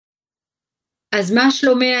אז מה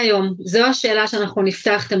שלומי היום? זו השאלה שאנחנו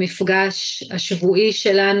נפתח את המפגש השבועי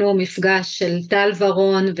שלנו, מפגש של טל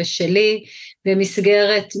ורון ושלי,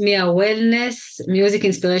 במסגרת מה-Wellness, Music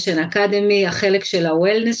Inspiration Academy, החלק של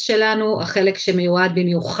ה-Wellness שלנו, החלק שמיועד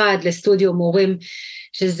במיוחד לסטודיו מורים,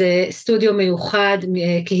 שזה סטודיו מיוחד,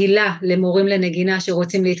 קהילה למורים לנגינה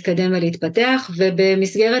שרוצים להתקדם ולהתפתח,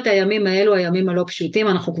 ובמסגרת הימים האלו, הימים הלא פשוטים,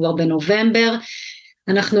 אנחנו כבר בנובמבר,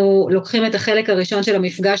 אנחנו לוקחים את החלק הראשון של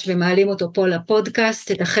המפגש ומעלים אותו פה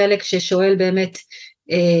לפודקאסט, את החלק ששואל באמת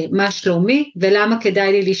מה שלומי, ולמה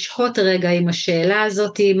כדאי לי לשהות רגע עם השאלה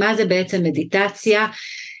הזאת, מה זה בעצם מדיטציה,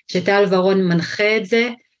 שטל ורון מנחה את זה,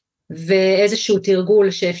 ואיזשהו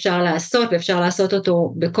תרגול שאפשר לעשות, ואפשר לעשות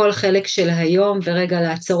אותו בכל חלק של היום, ורגע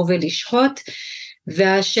לעצור ולשהות,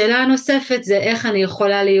 והשאלה הנוספת זה איך אני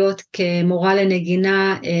יכולה להיות כמורה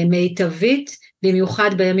לנגינה מיטבית, במיוחד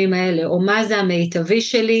בימים האלה, או מה זה המיטבי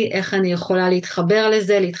שלי, איך אני יכולה להתחבר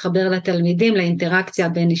לזה, להתחבר לתלמידים, לאינטראקציה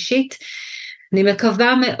בין אישית. אני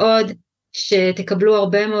מקווה מאוד שתקבלו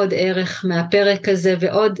הרבה מאוד ערך מהפרק הזה,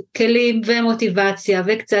 ועוד כלים ומוטיבציה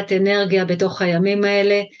וקצת אנרגיה בתוך הימים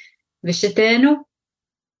האלה, ושתהנו.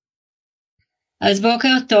 אז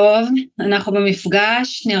בוקר טוב, אנחנו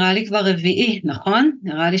במפגש, נראה לי כבר רביעי, נכון?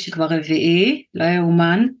 נראה לי שכבר רביעי, לא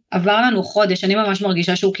יאומן. עבר לנו חודש, אני ממש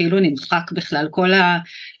מרגישה שהוא כאילו נמחק בכלל,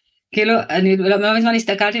 כאילו, אני לא מזמן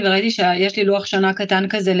הסתכלתי וראיתי שיש לי לוח שנה קטן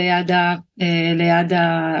כזה ליד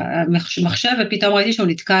המחשב, ופתאום ראיתי שהוא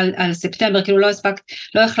נתקע על ספטמבר, כאילו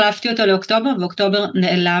לא החלפתי אותו לאוקטובר, ואוקטובר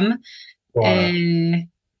נעלם.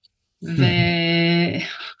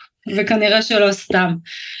 וכנראה שלא סתם.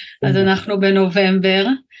 אז אנחנו בנובמבר.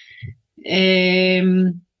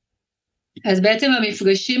 אז בעצם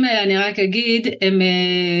המפגשים האלה, אני רק אגיד, הם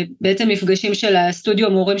בעצם מפגשים של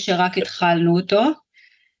הסטודיו מורים שרק התחלנו אותו,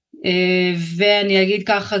 ואני אגיד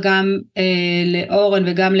ככה גם לאורן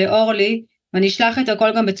וגם לאורלי, ואני אשלח את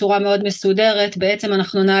הכל גם בצורה מאוד מסודרת, בעצם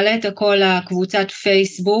אנחנו נעלה את הכל לקבוצת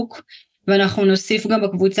פייסבוק, ואנחנו נוסיף גם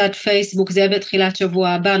בקבוצת פייסבוק, זה יהיה בתחילת שבוע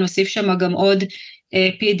הבא, נוסיף שם גם עוד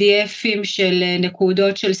PDFים של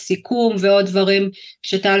נקודות של סיכום, ועוד דברים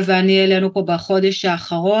שטל ואני העלינו פה בחודש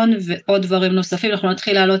האחרון, ועוד דברים נוספים, אנחנו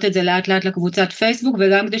נתחיל להעלות את זה לאט לאט לקבוצת פייסבוק,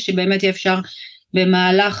 וגם כדי שבאמת יהיה אפשר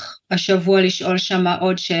במהלך השבוע לשאול שם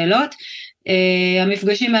עוד שאלות.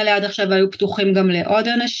 המפגשים האלה עד עכשיו היו פתוחים גם לעוד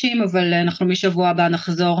אנשים, אבל אנחנו משבוע הבא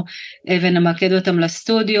נחזור ונמקד אותם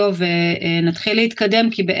לסטודיו, ונתחיל להתקדם,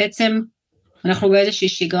 כי בעצם אנחנו באיזושהי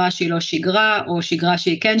שגרה שהיא לא שגרה, או שגרה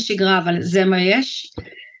שהיא כן שגרה, אבל זה מה יש.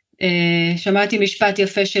 שמעתי משפט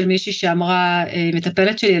יפה של מישהי שאמרה,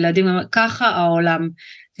 מטפלת של ילדים, ככה העולם,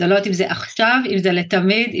 זה לא יודעת אם זה עכשיו, אם זה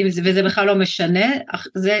לתמיד, וזה בכלל לא משנה,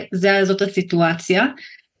 זאת הסיטואציה.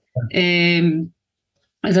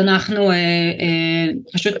 אז אנחנו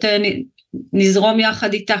פשוט נזרום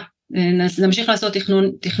יחד איתה, נמשיך לעשות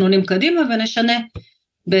תכנונים קדימה, ונשנה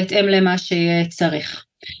בהתאם למה שצריך.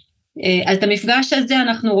 אז את המפגש הזה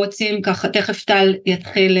אנחנו רוצים ככה, תכף טל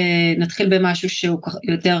נתחיל במשהו שהוא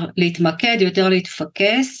יותר להתמקד, יותר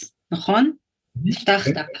להתפקס, נכון?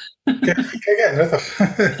 הבטחת. כן, בטח.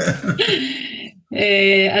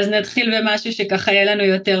 אז נתחיל במשהו שככה יהיה לנו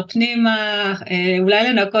יותר פנימה, אולי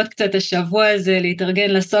לנקות קצת השבוע הזה, להתארגן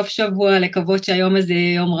לסוף שבוע, לקוות שהיום הזה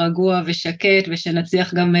יהיה יום רגוע ושקט,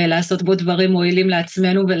 ושנצליח גם לעשות בו דברים מועילים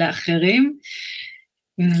לעצמנו ולאחרים.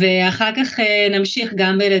 ואחר כך נמשיך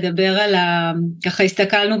גם לדבר על ככה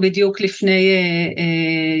הסתכלנו בדיוק לפני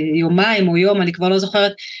יומיים או יום, אני כבר לא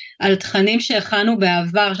זוכרת, על תכנים שהכנו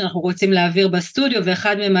בעבר שאנחנו רוצים להעביר בסטודיו,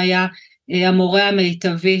 ואחד מהם היה המורה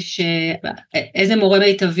המיטבי, איזה מורה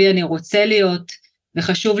מיטבי אני רוצה להיות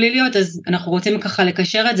וחשוב לי להיות, אז אנחנו רוצים ככה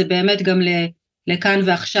לקשר את זה באמת גם לכאן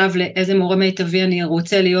ועכשיו, לאיזה מורה מיטבי אני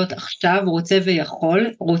רוצה להיות עכשיו, רוצה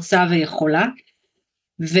ויכולה,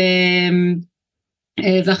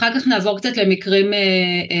 ואחר כך נעבור קצת למקרים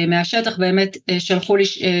מהשטח, באמת שלחו לי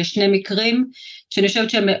שני מקרים, שאני חושבת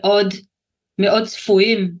שהם מאוד, מאוד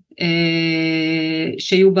צפויים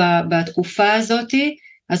שיהיו בתקופה הזאת,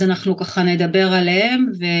 אז אנחנו ככה נדבר עליהם,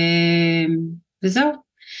 וזהו.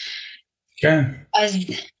 כן. אז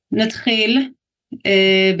נתחיל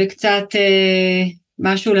בקצת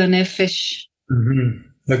משהו לנפש.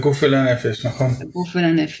 לגוף ולנפש, נכון? לגוף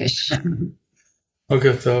ולנפש.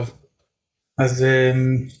 בוקר טוב. אז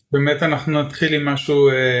באמת אנחנו נתחיל עם משהו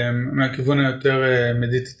מהכיוון היותר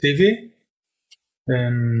מדיטטיבי.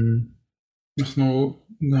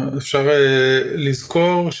 אפשר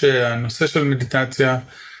לזכור שהנושא של מדיטציה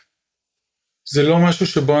זה לא משהו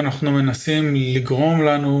שבו אנחנו מנסים לגרום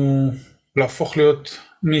לנו להפוך להיות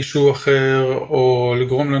מישהו אחר, או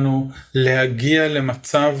לגרום לנו להגיע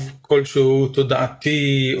למצב כלשהו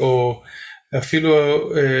תודעתי, או אפילו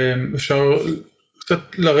אפשר קצת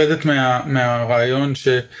לרדת מהרעיון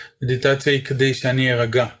שמדיטציה היא כדי שאני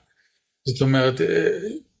ארגע. זאת אומרת,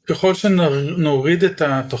 ככל שנוריד את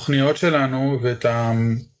התוכניות שלנו ואת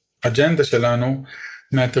האג'נדה שלנו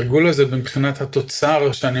מהתרגול הזה מבחינת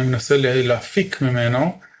התוצר שאני מנסה להפיק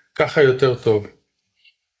ממנו, ככה יותר טוב.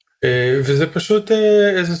 וזה פשוט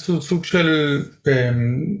איזשהו סוג של,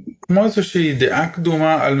 כמו איזושהי דעה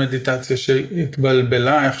קדומה על מדיטציה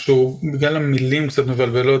שהתבלבלה איכשהו, בגלל המילים קצת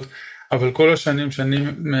מבלבלות, אבל כל השנים שאני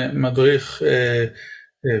מדריך,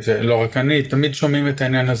 ולא רק אני, תמיד שומעים את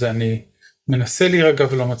העניין הזה, אני מנסה להירגע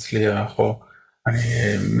ולא מצליח, או אני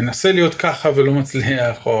מנסה להיות ככה ולא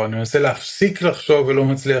מצליח, או אני מנסה להפסיק לחשוב ולא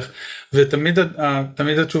מצליח,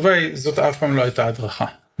 ותמיד התשובה היא, זאת אף פעם לא הייתה הדרכה.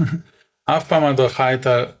 אף פעם ההדרכה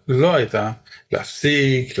לא הייתה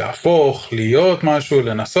להפסיק, להפוך, להיות משהו,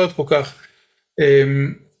 לנסות כל כך.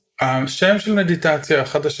 השם של מדיטציה,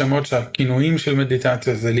 אחד השמות שהכינויים של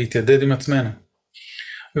מדיטציה זה להתיידד עם עצמנו.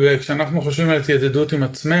 וכשאנחנו חושבים על התיידדות עם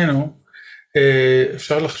עצמנו,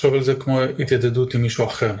 אפשר לחשוב על זה כמו התיידדות עם מישהו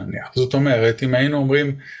אחר נניח. זאת אומרת, אם היינו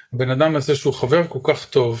אומרים, הבן אדם הזה שהוא חבר כל כך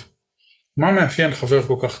טוב, מה מאפיין חבר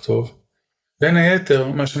כל כך טוב? בין היתר,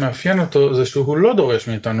 מה שמאפיין אותו זה שהוא לא דורש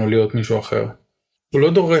מאיתנו להיות מישהו אחר. הוא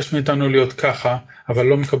לא דורש מאיתנו להיות ככה, אבל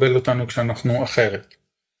לא מקבל אותנו כשאנחנו אחרת.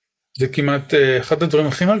 זה כמעט אחד הדברים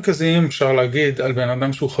הכי מרכזיים אפשר להגיד על בן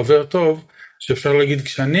אדם שהוא חבר טוב, שאפשר להגיד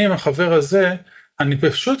כשאני עם החבר הזה, אני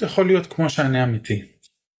פשוט יכול להיות כמו שאני אמיתי.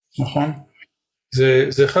 נכון?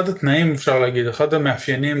 זה אחד התנאים אפשר להגיד, אחד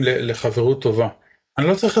המאפיינים לחברות טובה. אני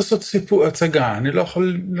לא צריך לעשות הצגה, אני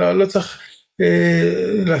לא צריך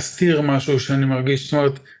להסתיר משהו שאני מרגיש, זאת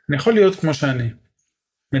אומרת, אני יכול להיות כמו שאני.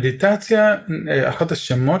 מדיטציה, אחד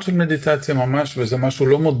השמות של מדיטציה ממש, וזה משהו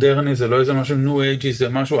לא מודרני, זה לא איזה משהו ניו אייג'י, זה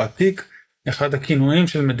משהו עתיק, אחד הכינויים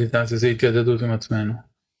של מדיטציה זה התיידדות עם עצמנו.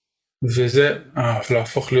 וזה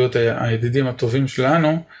להפוך להיות הידידים הטובים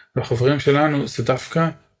שלנו, והחברים שלנו, זה דווקא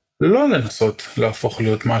לא לנסות להפוך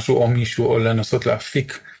להיות משהו או מישהו, או לנסות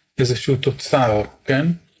להפיק איזשהו תוצר, כן?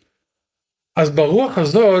 אז ברוח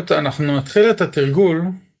הזאת אנחנו נתחיל את התרגול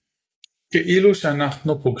כאילו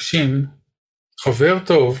שאנחנו פוגשים חבר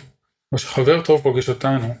טוב, או שחבר טוב פוגש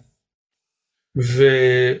אותנו,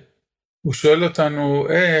 והוא שואל אותנו,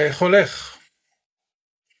 איך הולך?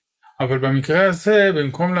 אבל במקרה הזה,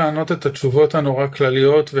 במקום לענות את התשובות הנורא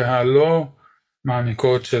כלליות והלא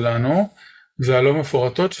מעמיקות שלנו, והלא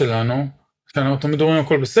מפורטות שלנו, כשאנחנו תמיד אומרים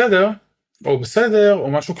הכל בסדר,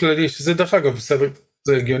 או משהו כללי, שזה דרך אגב בסדר,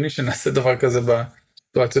 זה הגיוני שנעשה דבר כזה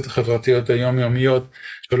בסיטואציות החברתיות היומיומיות,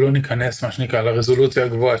 שלא ניכנס מה שנקרא לרזולוציה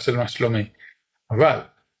הגבוהה של מה שלומי. אבל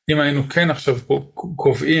אם היינו כן עכשיו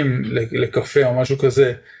קובעים לקפה או משהו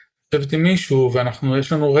כזה, לשבת עם מישהו ואנחנו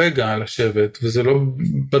יש לנו רגע לשבת, וזה לא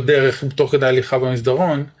בדרך בתוך כדי הליכה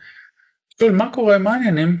במסדרון, שואל מה קורה, מה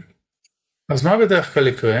העניינים? אז מה בדרך כלל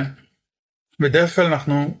יקרה? בדרך כלל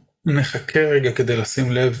אנחנו נחכה רגע כדי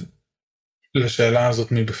לשים לב לשאלה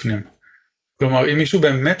הזאת מבפנים. כלומר, אם מישהו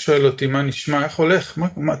באמת שואל אותי מה נשמע, איך הולך?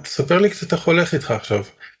 תספר לי קצת איך הולך איתך עכשיו.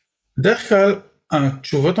 בדרך כלל,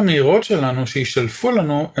 התשובות המהירות שלנו שישלפו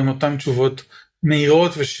לנו, הן אותן תשובות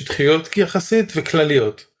מהירות ושטחיות יחסית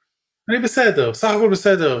וכלליות. אני בסדר, סך הכל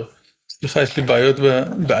בסדר. סליחה, יש לי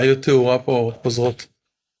בעיות תאורה פה חוזרות.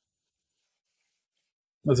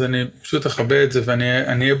 אז אני פשוט אכבה את זה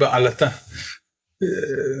ואני אהיה בעלתה.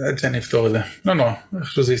 עד שאני אפתור את זה. לא נורא,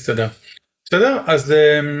 איכשהו זה יסתדר. בסדר?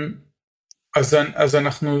 אז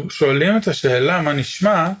אנחנו שואלים את השאלה מה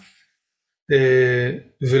נשמע,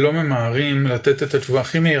 ולא ממהרים לתת את התשובה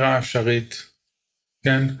הכי מהירה האפשרית,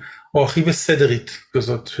 כן? או הכי בסדרית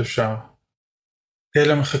כזאת שאפשר.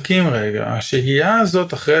 אלא מחכים רגע. השהייה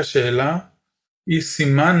הזאת אחרי השאלה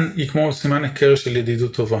היא כמו סימן הכר של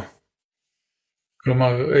ידידות טובה.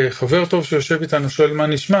 כלומר, חבר טוב שיושב איתנו שואל מה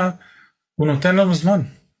נשמע, הוא נותן לנו זמן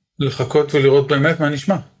לחכות ולראות באמת מה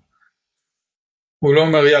נשמע. הוא לא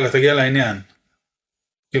אומר יאללה תגיע לעניין.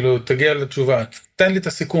 כאילו תגיע לתשובה, תן לי את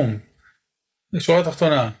הסיכום. שורה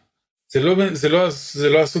תחתונה. זה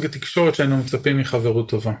לא הסוג התקשורת שהיינו מצפים מחברות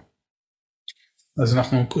טובה. אז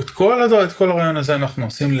אנחנו, את כל הרעיון הזה אנחנו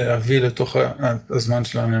עושים להביא לתוך הזמן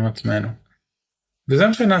שלנו עם עצמנו. וזה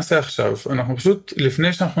מה שנעשה עכשיו. אנחנו פשוט,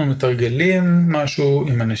 לפני שאנחנו מתרגלים משהו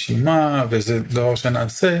עם הנשימה, וזה דבר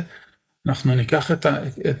שנעשה, אנחנו ניקח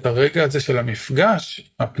את הרגע הזה של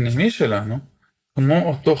המפגש הפנימי שלנו, כמו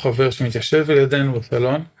אותו חבר שמתיישב לידינו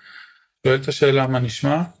בסלון, שואל את השאלה מה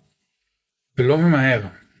נשמע, ולא ממהר,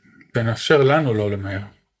 ונאפשר לנו לא למהר.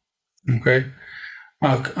 אוקיי?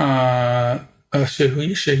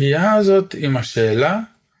 השהייה הזאת עם השאלה,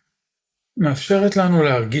 מאפשרת לנו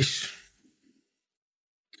להרגיש.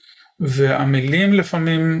 והמילים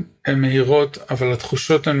לפעמים הן מהירות, אבל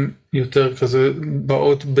התחושות הן יותר כזה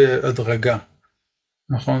באות בהדרגה.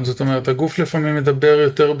 נכון? זאת אומרת, הגוף לפעמים מדבר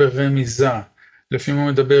יותר ברמיזה, לפעמים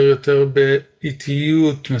הוא מדבר יותר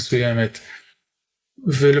באיטיות מסוימת,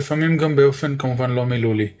 ולפעמים גם באופן כמובן לא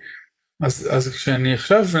מילולי. אז כשאני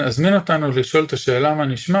עכשיו אזמין אותנו לשאול את השאלה מה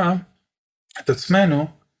נשמע, את עצמנו,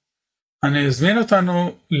 אני אזמין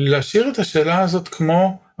אותנו להשאיר את השאלה הזאת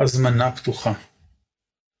כמו הזמנה פתוחה.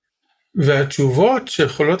 והתשובות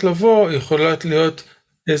שיכולות לבוא, יכולות להיות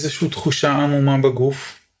איזושהי תחושה עמומה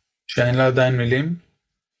בגוף, שאין לה עדיין מילים,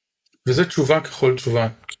 וזו תשובה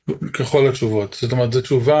ככל התשובות. זאת אומרת, זו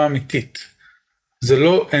תשובה אמיתית.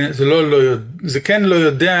 זה כן לא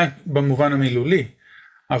יודע במובן המילולי,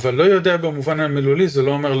 אבל לא יודע במובן המילולי, זה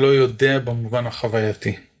לא אומר לא יודע במובן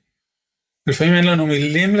החווייתי. לפעמים אין לנו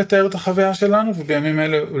מילים לתאר את החוויה שלנו, ובימים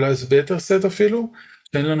אלה אולי זה ביתר סט אפילו,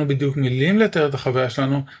 שאין לנו בדיוק מילים לתאר את החוויה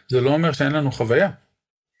שלנו, זה לא אומר שאין לנו חוויה.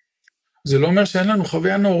 זה לא אומר שאין לנו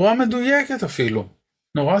חוויה נורא מדויקת אפילו,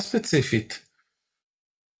 נורא ספציפית,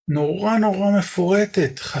 נורא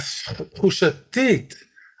מפורטת, תחושתית,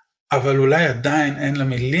 אבל אולי עדיין אין לה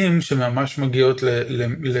מילים שממש מגיעות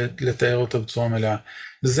לתאר אותה בצורה מלאה.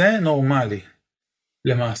 זה נורמלי.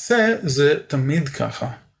 למעשה זה תמיד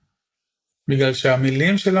ככה. בגלל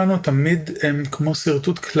שהמילים שלנו תמיד הם כמו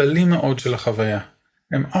סרטוט כללי מאוד של החוויה.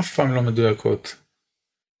 הם אף פעם לא מדויקות.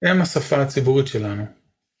 הם השפה הציבורית שלנו.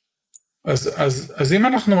 אז אם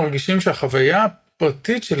אנחנו מרגישים שהחוויה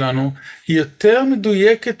הפרטית שלנו היא יותר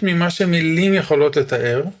מדויקת ממה שמילים יכולות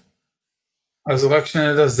לתאר, אז רק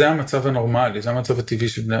שנדע, זה המצב הנורמלי, זה המצב הטבעי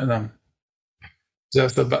של בני אדם.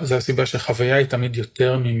 זה הסיבה שחוויה היא תמיד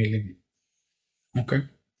יותר ממילים. אוקיי?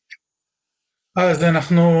 אז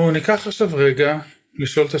אנחנו ניקח עכשיו רגע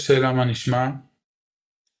לשאול את השאלה מה נשמע,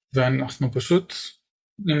 ואנחנו פשוט,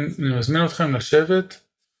 אני מזמין אתכם לשבת,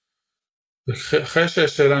 ואחרי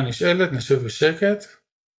שהשאלה נשאלת, נשב בשקט,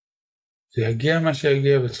 ויגיע מה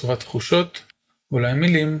שיגיע בצורת תחושות, אולי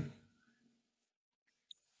מילים,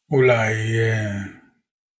 אולי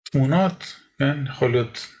תמונות, כן? יכול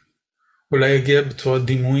להיות, אולי יגיע בצורת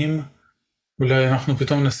דימויים, אולי אנחנו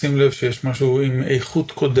פתאום נשים לב שיש משהו עם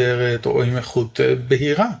איכות קודרת, או עם איכות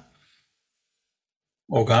בהירה.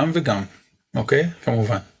 או גם וגם, אוקיי?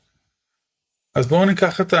 כמובן. אז בואו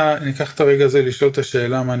ניקח את הרגע הזה לשאול את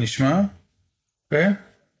השאלה מה נשמע, אוקיי?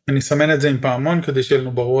 אני אסמן את זה עם פעמון כדי שיהיה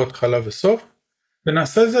לנו ברור התחלה וסוף,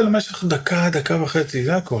 ונעשה את זה למשך דקה וחצי,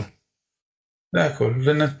 זה הכל. זה הכל.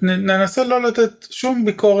 וננסה לא לתת שום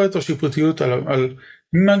ביקורת או שיפוטיות על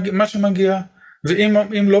מה שמגיע,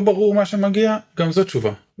 ואם לא ברור מה שמגיע, גם זו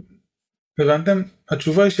תשובה. הבנתם?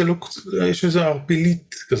 התשובה היא שיש איזו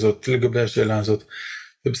ערפילית כזאת לגבי השאלה הזאת.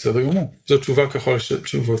 זה בסדר גמור. זו תשובה ככל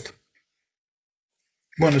התשובות.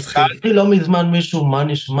 בוא נתחיל. שאלתי לא מזמן מישהו מה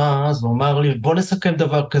נשמע, אז הוא אמר לי, בוא נסכם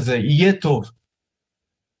דבר כזה, יהיה טוב.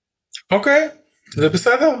 אוקיי, זה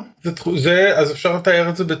בסדר. אז אפשר לתאר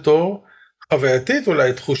את זה בתור חווייתית,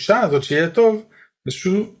 אולי תחושה הזאת שיהיה טוב,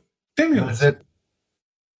 איזשהו אופטימיות.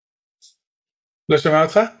 לא שומע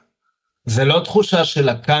אותך? זה לא תחושה של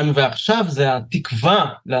הכאן ועכשיו, זה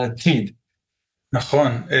התקווה לעתיד.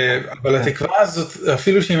 נכון, אבל התקווה הזאת,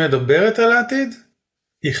 אפילו שהיא מדברת על העתיד,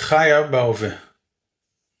 היא חיה בהווה.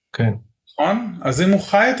 כן. נכון? אז אם הוא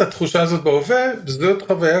חי את התחושה הזאת בהווה, זאת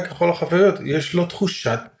חוויה ככל החוויות. יש לו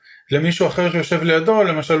תחושת, למישהו אחר שיושב לידו,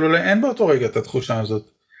 למשל אולי אין באותו רגע את התחושה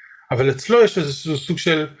הזאת. אבל אצלו יש איזשהו סוג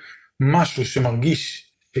של משהו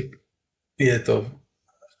שמרגיש שיהיה טוב.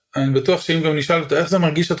 אני בטוח שאם גם נשאל אותו איך זה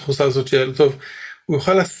מרגיש התחושה הזאת שיהיה לו טוב, הוא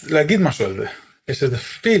יוכל להגיד משהו על זה. יש איזה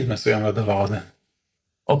פיל מסוים לדבר הזה.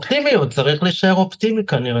 אופטימיות, צריך להישאר אופטימי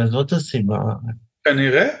כנראה, זאת הסיבה.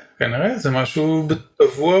 כנראה, זה משהו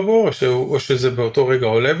טבוע בו, או שזה באותו רגע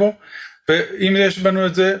עולה בו, ואם יש בנו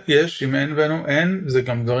את זה, יש, אם אין בנו, אין, זה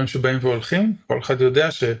גם דברים שבאים והולכים, כל אחד יודע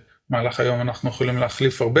שמהלך היום אנחנו יכולים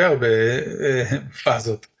להחליף הרבה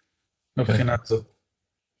פאזות, מבחינת זאת.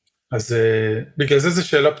 אז בגלל זה זו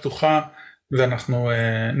שאלה פתוחה, ואנחנו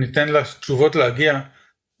ניתן לה תשובות להגיע,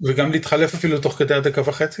 וגם להתחלף אפילו תוך כדי דקה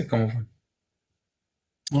וחצי, כמובן.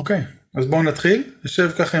 אוקיי, אז בואו נתחיל,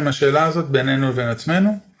 נשב ככה עם השאלה הזאת בינינו לבין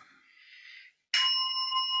עצמנו.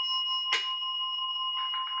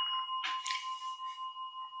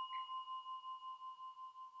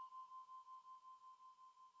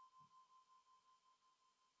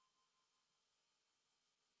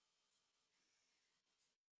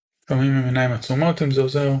 לפעמים עם עיניים עצומות אם זה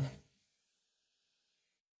עוזר.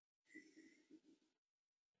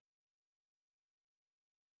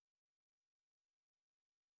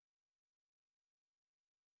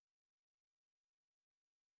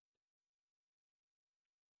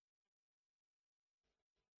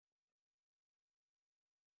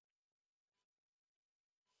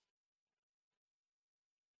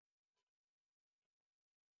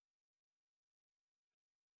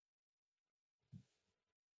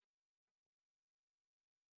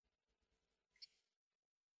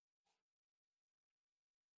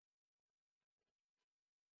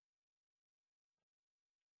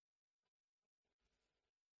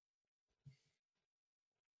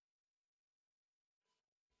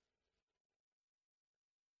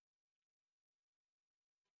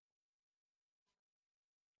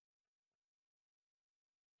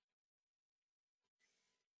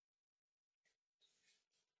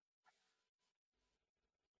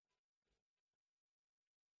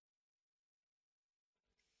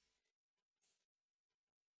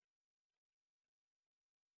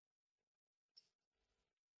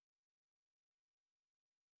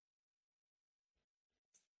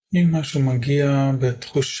 אם משהו מגיע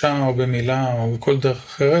בתחושה או במילה או בכל דרך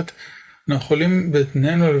אחרת, אנחנו יכולים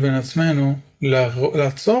בינינו לבין עצמנו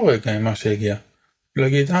לעצור רגע עם מה שהגיע.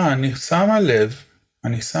 להגיד, אני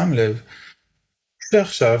שם לב,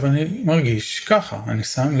 ועכשיו אני מרגיש ככה, אני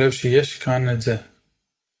שם לב שיש כאן את זה.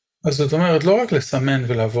 אז זאת אומרת, לא רק לסמן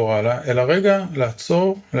ולעבור הלאה, אלא רגע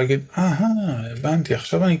לעצור, להגיד, הבנתי,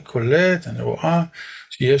 עכשיו אני קולט, אני רואה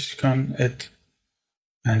שיש כאן את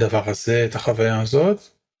הדבר הזה, את החוויה הזאת,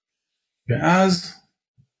 ואז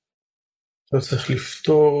לא צריך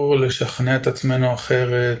לפתור, לשכנע את עצמנו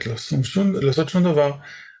אחרת, לעשות שום דבר,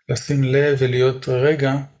 לשים לב ולהיות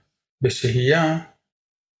רגע בשהייה,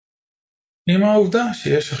 עם העובדה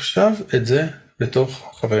שיש עכשיו את זה בתוך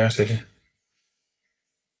החוויה שלי.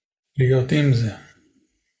 להיות עם זה.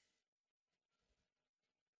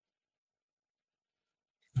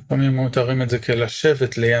 לפעמים מתארים את זה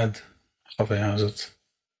כלשבת ליד החוויה הזאת.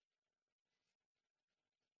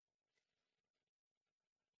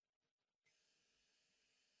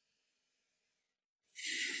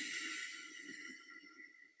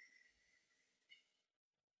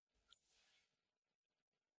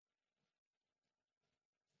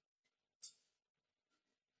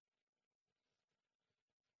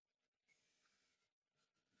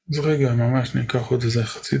 אז רגע, ממש ניקח עוד איזה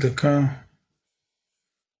חצי דקה.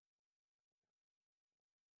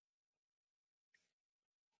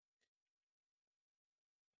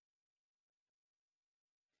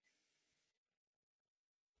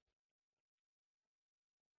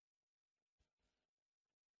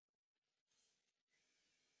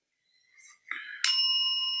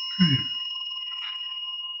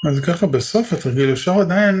 אז ככה בסוף התרגיל אפשר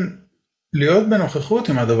עדיין להיות בנוכחות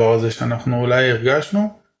עם הדבר הזה שאנחנו אולי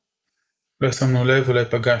הרגשנו, אולי שמנו לב, אולי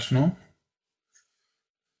פגשנו,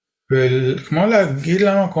 וכמו להגיד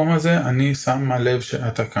למקום הזה, אני שם לב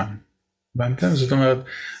שאתה כאן. הבנתם? זאת אומרת,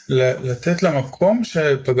 לתת למקום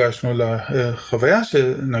שפגשנו, לחוויה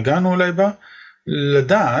שנגענו אולי בה,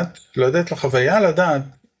 לדעת לחוויה לדעת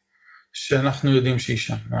שאנחנו יודעים שהיא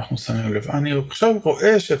שם, אנחנו שמים לב. אני עכשיו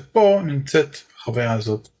רואה שפה נמצאת החוויה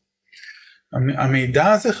הזאת.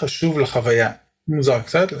 המידע הזה חשוב לחוויה, מוזר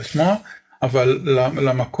קצת לשמוע, אבל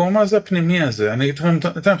למקום הזה, הפנימי הזה, אני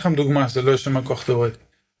אתן לכם דוגמה, זה לא יש שם כוח תיאורטי.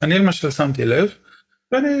 אני למשל שמתי לב,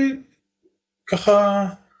 ואני ככה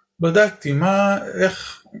בדקתי מה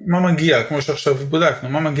מגיע, כמו שעכשיו בדקנו,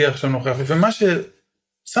 מה מגיע עכשיו נוכח, ומה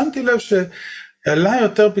ששמתי לב שעלה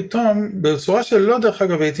יותר פתאום, בצורה שלא דרך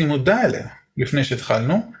אגב הייתי מודע אליה, לפני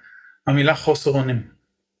שהתחלנו, המילה חוסר עונים.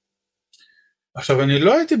 עכשיו, אני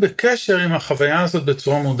לא הייתי בקשר עם החוויה הזאת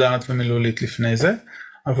בצורה מודעת ומילולית לפני זה,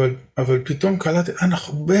 אבל פתאום קלטתי,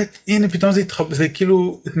 הנה פתאום זה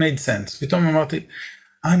כאילו, it made sense, פתאום אמרתי,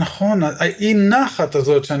 נכון, היא נחת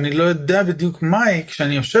הזאת שאני לא יודע בדיוק מהי,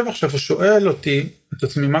 כשאני יושב עכשיו ושואל אותי, את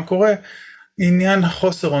עצמי מה קורה, עניין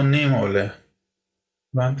החוסר עונים עולה.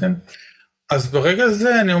 הבנתם? אז ברגע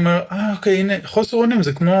הזה אני אומר, אוקיי, הנה, חוסר עונים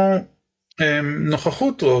זה כמו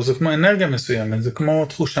נוכחות, או זה כמו אנרגיה מסוימת, זה כמו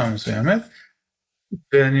תחושה מסוימת,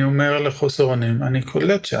 ואני אומר לחוסר אונים, אני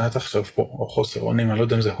קולט שאת עכשיו פה, או חוסר אונים, אני לא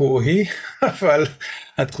יודע אם זה הוא או היא, אבל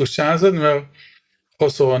התחושה הזאת אומר,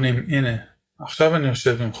 חוסר אונים, הנה, עכשיו אני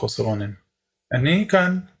יושב עם חוסר אונים. אני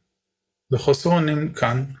כאן, וחוסר אונים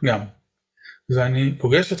כאן גם. ואני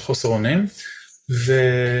פוגש את חוסר אונים,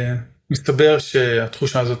 ומסתבר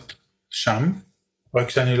שהתחושה הזאת שם, רק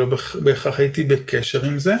שאני לא בהכרח הייתי בקשר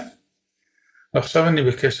עם זה, ועכשיו אני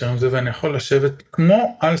בקשר עם זה, ואני יכול לשבת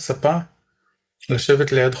כמו על ספה,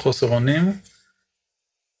 לשבת ליד חוסר אונים,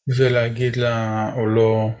 ולהגיד לה או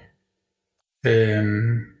לא,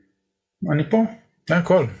 אני פה, זה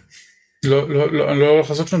הכל. לא הולך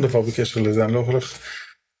לעשות שום דבר בקשר לזה, אני לא הולך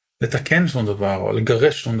לתקן שום דבר, או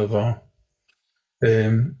לגרש שום דבר.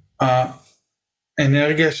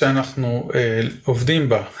 האנרגיה שאנחנו עובדים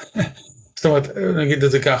בה, זאת אומרת, נגיד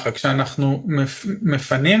את זה ככה, כשאנחנו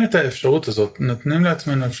מפנים את האפשרות הזאת, נותנים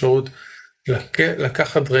לעצמנו אפשרות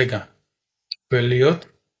לקחת רגע, ולהיות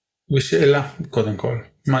בשאלה קודם כל,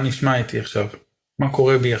 מה נשמע איתי עכשיו, מה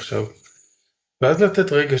קורה בי עכשיו, ואז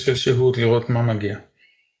לתת רגע של שהות, לראות מה מגיע.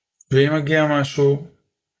 ואם מגיע משהו,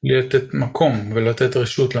 לתת מקום, ולתת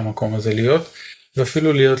רשות למקום הזה להיות,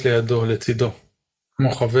 ואפילו להיות לידו, לצידו,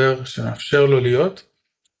 כמו חבר שמאפשר לו להיות,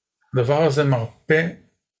 הדבר הזה מרפא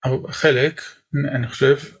חלק, אני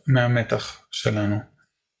חושב, מהמתח שלנו.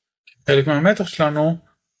 חלק מהמתח שלנו,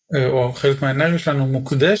 או חלק מהאנרגיה שלנו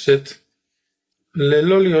מוקדשת,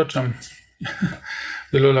 ללא להיות שם,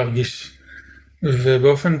 ללא להרגיש.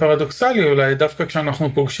 ובאופן פרדוקסלי, אולי דווקא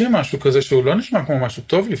כשאנחנו פוגשים משהו כזה שהוא לא נשמע כמו משהו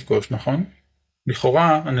טוב לפגוש, נכון?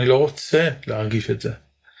 לכאורה, אני לא רוצה להרגיש את זה.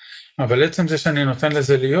 אבל עצם זה שאני נותן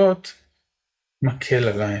לזה להיות, מקל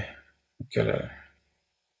עליי.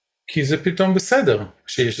 כי זה פתאום בסדר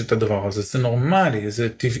שיש את הדבר הזה, זה נורמלי,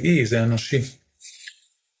 זה טבעי, זה אנושי.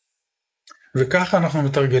 וככה אנחנו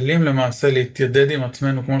מתרגלים למעשה להתיידד עם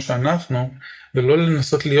עצמנו כמו שאנחנו, ולא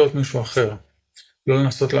לנסות להיות מישהו אחר, לא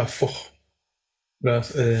לנסות להפוך,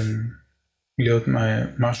 להיות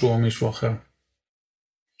משהו או מישהו אחר.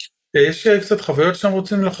 יש קצת חוויות שאתם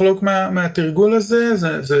רוצים לחלוק מהתרגול הזה,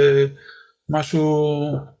 זה משהו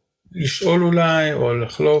לשאול אולי, או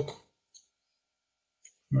לחלוק.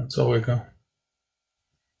 נעצור רגע.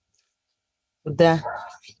 תודה,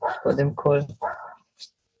 קודם כל.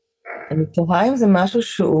 אני תוהה אם זה משהו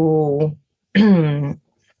שהוא,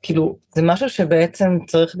 כאילו, זה משהו שבעצם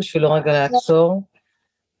צריך בשבילו רגע לעצור,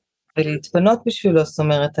 ולהתפנות בשבילו, זאת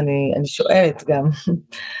אומרת, אני שואלת גם,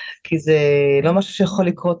 כי זה לא משהו שיכול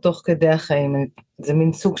לקרות תוך כדי החיים, זה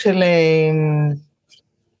מין סוג של,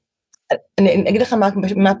 אני אגיד לך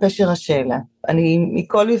מה פשר השאלה, אני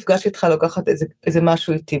מכל מפגש איתך לוקחת איזה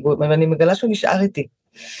משהו איתי, ואני מגלה שהוא נשאר איתי,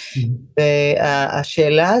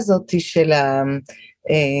 והשאלה הזאת של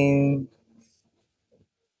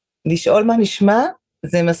לשאול מה נשמע,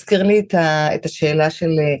 זה מזכיר לי את השאלה של,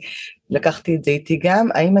 לקחתי את זה איתי גם,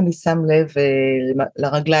 האם אני שם לב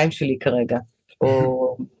לרגליים שלי כרגע,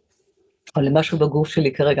 או למשהו בגוף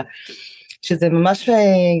שלי כרגע, שזה ממש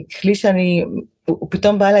כלי הוא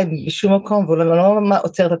פתאום בא אליי בשום מקום, והוא לא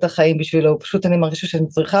עוצר את החיים בשבילו, הוא פשוט אני מרגישה שאני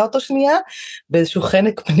צריכה אותו שנייה, באיזשהו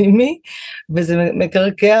חנק פנימי, וזה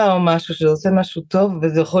מקרקע או משהו, שזה עושה משהו טוב,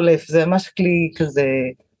 וזה חולף, זה ממש כלי כזה,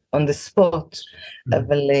 on the spot,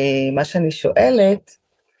 אבל מה שאני שואלת,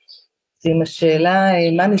 זה עם השאלה,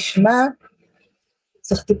 מה נשמע,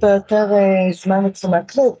 צריך טיפה יותר זמן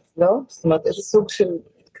ותשומת לב, לא? זאת אומרת, איזה סוג של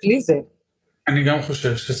כלי זה? אני גם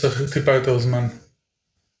חושב שצריך טיפה יותר זמן.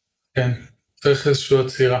 כן, צריך איזושהי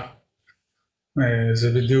עצירה.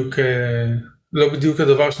 זה בדיוק, לא בדיוק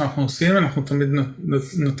הדבר שאנחנו עושים, אנחנו תמיד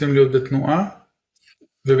נוטים להיות בתנועה,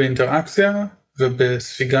 ובאינטראקציה,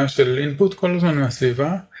 ובספיגה של אינפוט כל הזמן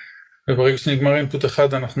מהסביבה, וברגע שנגמר אינפוט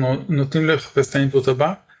אחד, אנחנו נוטים לחפש את האינפוט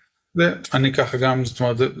הבא, ואני ככה גם, זאת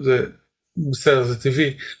אומרת, זה בסדר, זה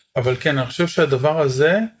טבעי, אבל כן, אני חושב שהדבר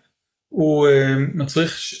הזה, הוא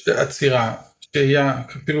מצריך עצירה, שהייה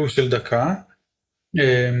אפילו של דקה,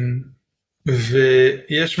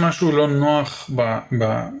 ויש משהו לא נוח,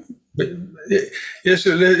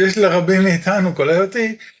 יש לרבים מאיתנו, כולל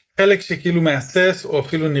אותי, חלק שכאילו מאסס, או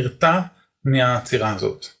אפילו נרתע מהעצירה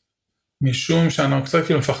הזאת. משום שאנחנו קצת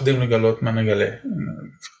כאילו מפחדים לגלות מה נגלה,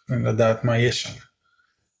 לדעת מה יש שם.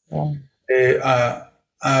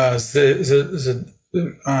 אז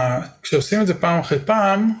כשעושים את זה פעם אחרי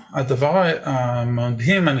פעם, הדבר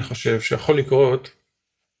המדהים אני חושב שיכול לקרות,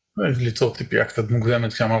 ליצור טיפייה קצת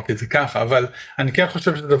מוגזמת כשאמרתי את זה ככה, אבל אני כן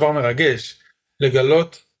חושב שזה דבר מרגש,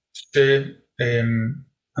 לגלות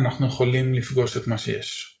שאנחנו יכולים לפגוש את מה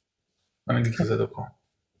שיש. אני אגיד כזה דקה.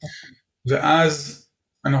 ואז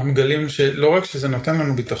אנחנו מגלים שלא רק שזה נותן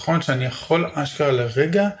לנו ביטחון, שאני יכול אשכרה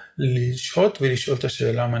לרגע לשהות ולשאול את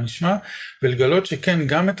השאלה מה נשמע, ולגלות שכן,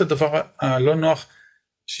 גם את הדבר הלא נוח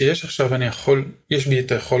שיש עכשיו, יש בי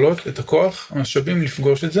את היכולות, את הכוח, המשאבים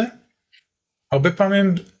לפגוש את זה. הרבה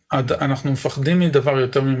פעמים אנחנו מפחדים מדבר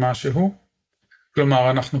יותר ממשהו,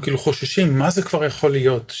 כלומר אנחנו כאילו חוששים מה זה כבר יכול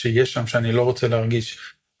להיות שיש שם שאני לא רוצה להרגיש,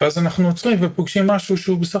 ואז אנחנו עוצרים ופוגשים משהו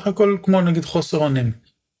שהוא בסך הכל כמו נגיד חוסר עונים.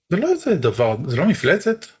 זה לא איזה דבר, זה לא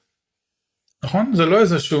מפלצת, נכון? זה לא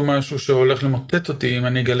איזשהו משהו שהולך למוטט אותי אם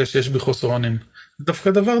אני אגלה שיש בי חוסר עונים. זה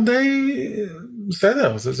דווקא דבר די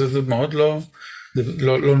בסדר, זה מאוד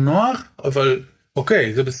לא נוח, אבל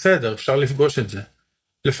אוקיי, זה בסדר, אפשר לפגוש את זה.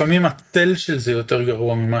 לפעמים הצל של זה יותר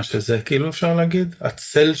גרוע ממה שזה, כאילו אפשר להגיד,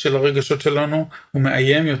 הצל של הרגשות שלנו הוא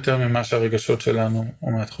מאיים יותר ממה שהרגשות שלנו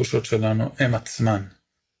או מהתחושות שלנו הם עצמן.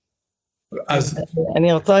 אז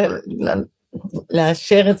אני רוצה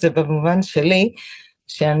לאשר את זה במובן שלי,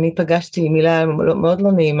 שאני פגשתי מילה מאוד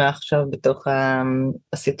לא נעימה עכשיו בתוך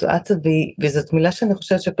הסיטואציה, וזאת מילה שאני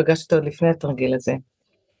חושבת שפגשתי עוד לפני התרגיל הזה.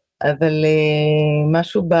 אבל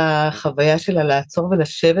משהו בחוויה שלה לעצור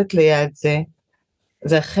ולשבת ליד זה,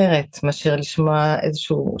 זה אחרת מאשר לשמוע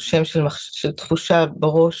איזשהו שם של תחושה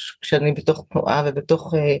בראש, כשאני בתוך תנועה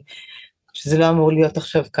ובתוך, שזה לא אמור להיות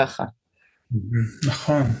עכשיו ככה.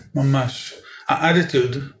 נכון, ממש.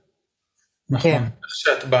 האטיטיוד, נכון, איך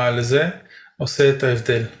שאת באה לזה, עושה את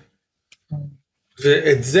ההבדל.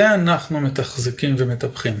 ואת זה אנחנו מתחזקים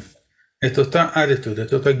ומטפחים. את אותה אטיטיוד,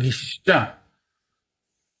 את אותה גישה.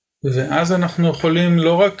 ואז אנחנו יכולים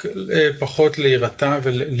לא רק פחות להירתע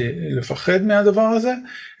ולפחד מהדבר הזה,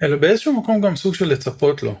 אלא באיזשהו מקום גם סוג של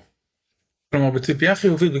לצפות לו. כלומר, בציפייה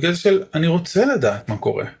חיובית, בגלל שאני רוצה לדעת מה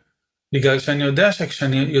קורה. בגלל שאני יודע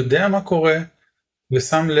שכשאני יודע מה קורה,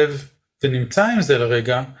 ושם לב ונמצא עם זה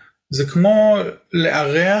לרגע, זה כמו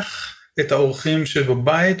לארח את האורחים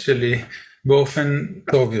שבבית שלי באופן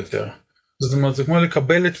טוב יותר. זאת אומרת, זה כמו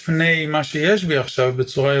לקבל את פני מה שיש בי עכשיו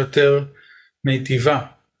בצורה יותר מיטיבה,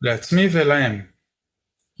 לעצמי ולהם.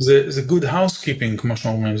 זה good housekeeping, כמו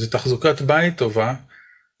שאומרים, זה תחזוקת בית טובה,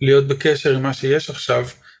 להיות בקשר עם מה שיש עכשיו,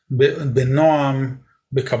 בנועם,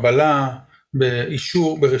 בקבלה,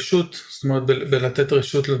 באישור, ברשות, זאת אומרת, בלתת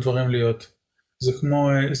רשות לדברים להיות.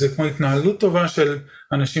 זה כמו התנהלות טובה של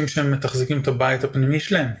אנשים שהם מתחזיקים את הבית הפנימי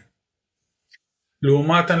שלהם.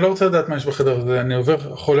 לעומת, אני לא רוצה לדעת מה יש בחדר הזה, אני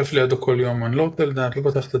עובר, חולף לידו כל יום, אני לא רוצה לדעת,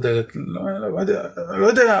 לא פתח את הדלת, לא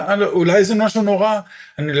יודע, אולי זה משהו נורא,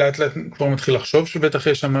 אני לאט לאט כבר מתחיל לחשוב שבטח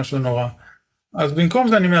יש שם משהו נורא. אז במקום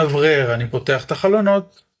זה אני מעברר, אני פותח את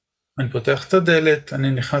החלונות, אני פותח את הדלת,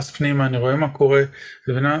 אני נכנס פנימה, אני רואה מה קורה,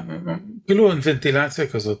 כאילו ונטילציה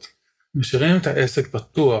כזאת. משאירים את העסק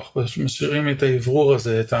פתוח, משאירים את העברור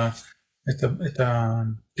הזה, את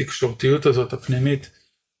התקשורתיות הזאת, הפנימית.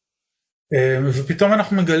 ופתאום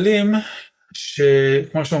אנחנו מגלים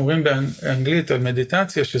שכמו שאומרים באנגלית על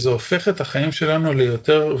מדיטציה, שזה הופך את החיים שלנו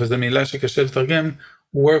ליותר, וזו מילה שקשה לתרגם,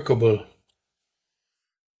 workable.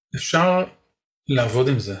 אפשר לעבוד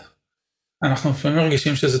עם זה. אנחנו לפעמים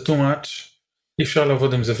מרגישים שזה too much, אי אפשר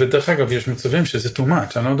לעבוד עם זה, ודרך אגב יש מצבים שזה too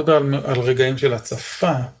much, אני לא מדבר על רגעים של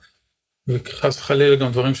הצפה, וחס וחלילה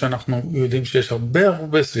גם דברים שאנחנו יודעים שיש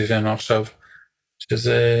הרבה סביבנו עכשיו,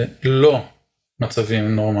 שזה לא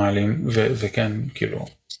מצבים נורמליים, וכן, כאילו,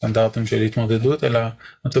 סטנדרטים של התמודדות, אלא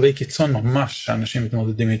מצבי קיצון ממש שאנשים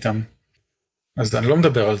מתמודדים איתם. אז אני לא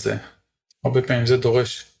מדבר על זה. הרבה פעמים זה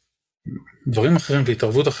דורש דברים אחרים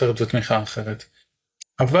והתערבות אחרת ותמיכה אחרת.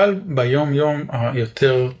 אבל ביום יום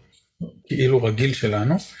היותר כאילו רגיל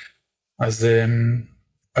שלנו,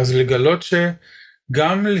 אז לגלות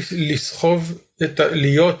שגם לסחוב,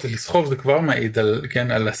 לסחוב זה כבר מעיד על,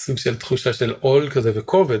 כן, על הסוג של תחושה של עול כזה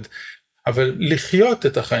וכובד, אבל לחיות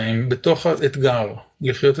את החיים בתוך האתגר,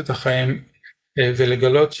 לחיות את החיים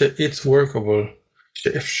ולגלות ש-it's workable,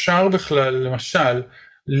 שאפשר בכלל, למשל,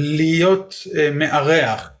 להיות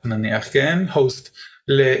מארח, נניח, כן, הוסט,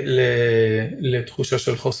 לתחושה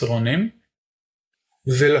של חוסר עונים,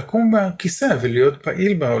 ולקום בכיסא ולהיות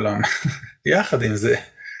פעיל בעולם, יחד עם זה.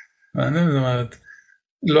 זאת אומרת,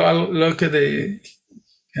 לא כדי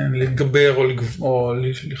להתגבר או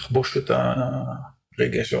לכבוש את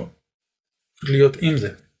הרגש, או להיות עם זה.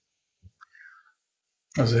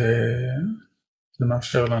 אז זה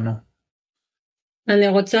מאפשר לנו.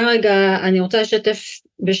 אני רוצה לשתף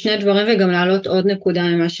בשני דברים וגם להעלות עוד נקודה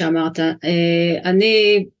ממה שאמרת.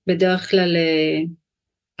 אני בדרך כלל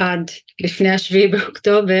עד לפני 7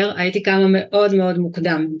 באוקטובר הייתי קמה מאוד מאוד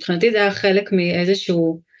מוקדם. מבחינתי זה היה חלק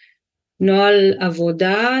מאיזשהו נוהל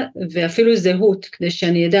עבודה ואפילו זהות, כדי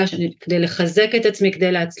שאני ידע, כדי לחזק את עצמי,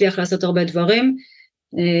 כדי להצליח לעשות הרבה דברים.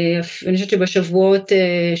 אני חושבת שבשבועות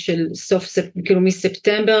של סוף, כאילו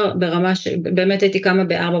מספטמבר, ברמה שבאמת הייתי קמה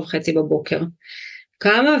ב4:30 בבוקר.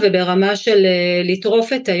 קמה וברמה של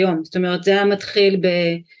לטרוף את היום, זאת אומרת זה היה מתחיל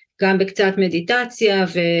גם בקצת מדיטציה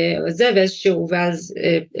וזה, ואז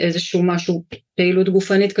איזשהו משהו, פעילות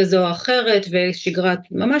גופנית כזו או אחרת,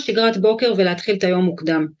 ממש שגרת בוקר ולהתחיל את היום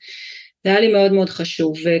מוקדם. זה היה לי מאוד מאוד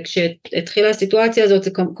חשוב, וכשהתחילה הסיטואציה הזאת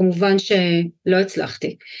זה כמובן שלא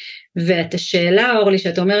הצלחתי. ואת השאלה, אורלי,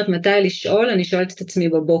 שאת אומרת מתי לשאול, אני שואלת את עצמי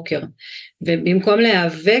בבוקר, ובמקום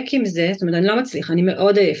להיאבק עם זה, זאת אומרת אני לא מצליחה, אני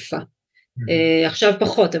מאוד עייפה. עכשיו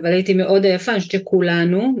פחות, אבל הייתי מאוד עייפה, אני חושבת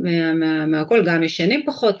שכולנו, מהכל, גם ישנים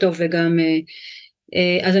פחות טוב וגם,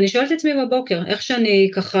 אז אני שואלת את עצמי בבוקר, איך שאני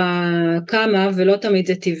ככה קמה, ולא תמיד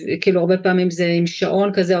זה טבעי, כאילו הרבה פעמים זה עם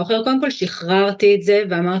שעון כזה או אחר, קודם כל שחררתי את זה,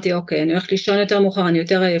 ואמרתי אוקיי, אני הולכת לישון יותר מאוחר, אני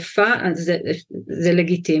יותר עייפה, אז זה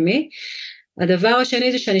לגיטימי. הדבר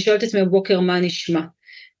השני זה שאני שואלת את עצמי בבוקר מה נשמע,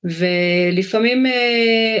 ולפעמים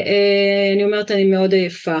אני אומרת אני מאוד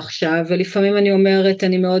עייפה עכשיו, ולפעמים אני אומרת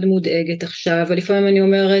אני מאוד מודאגת עכשיו, ולפעמים אני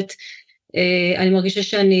אומרת אני מרגישה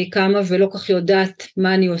שאני קמה ולא כך יודעת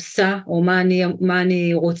מה אני עושה, או מה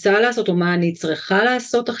אני רוצה לעשות, או מה אני צריכה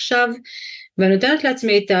לעשות עכשיו, ואני נותנת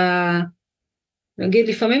לעצמי את נגיד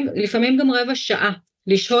לפעמים גם רבע שעה,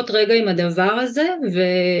 לשהות רגע עם הדבר הזה,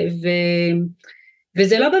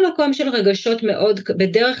 וזה לא במקום של רגשות מאוד,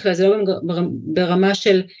 בדרך כלל זה לא ברמה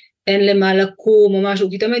של אין למה לקום או משהו,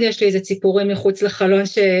 כי תמיד יש לי איזה ציפורים מחוץ לחלון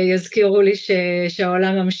שיזכירו לי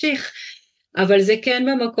שהעולם ממשיך, אבל זה כן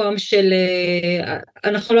במקום של,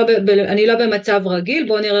 אני לא במצב רגיל,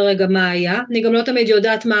 בואו נראה רגע מה היה, אני גם לא תמיד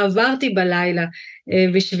יודעת מה עברתי בלילה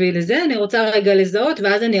בשביל זה, אני רוצה רגע לזהות,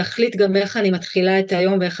 ואז אני אחליט גם איך אני מתחילה את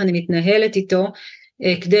היום ואיך אני מתנהלת איתו,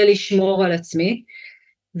 כדי לשמור על עצמי,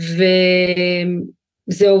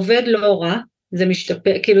 וזה עובד לא רע, זה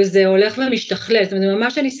משתפר, כאילו זה הולך ומשתכלל, זאת אומרת,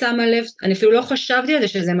 ממש אני שמה לב, אני אפילו לא חשבתי על זה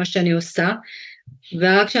שזה מה שאני עושה,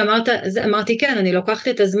 ורק כשאמרת, אמרתי כן, אני לוקחת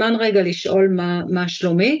את הזמן רגע לשאול מה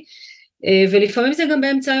שלומי, ולפעמים זה גם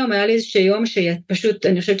באמצע היום, היה לי איזשהו יום שפשוט,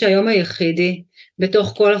 אני חושבת שהיום היחידי,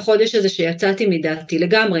 בתוך כל החודש הזה שיצאתי מדעתי,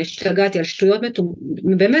 לגמרי, השתגעתי על שטויות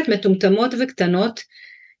באמת מטומטמות וקטנות,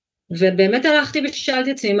 ובאמת הלכתי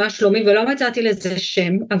ושאלתי עצמי מה שלומי, ולא מצאתי לזה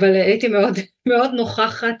שם, אבל הייתי מאוד, מאוד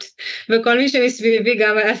נוכחת, וכל מי שמסביבי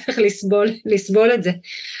גם היה צריך לסבול את זה.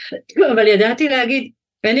 אבל ידעתי להגיד,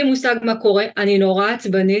 אין לי מושג מה קורה, אני נורא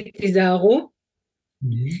עצבנית, תיזהרו.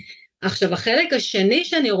 עכשיו, החלק השני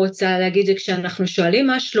שאני רוצה להגיד, זה כשאנחנו שואלים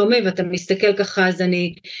מה שלומי, ואתה מסתכל ככה, אז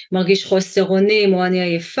אני מרגיש חוסר אונים, או אני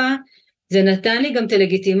עייפה, זה נתן לי גם את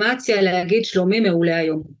הלגיטימציה להגיד שלומי מעולה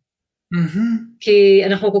היום. כי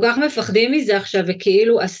אנחנו כל כך מפחדים מזה עכשיו,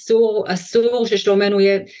 וכאילו אסור ששלומנו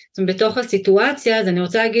יהיה בתוך הסיטואציה, אז אני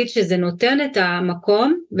רוצה להגיד שזה נותן את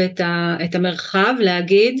המקום ואת המרחב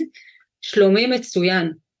להגיד שלומי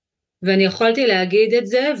מצוין, ואני יכולתי להגיד את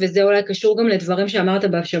זה, וזה אולי קשור גם לדברים שאמרת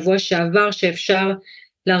בשבוע שעבר, שאפשר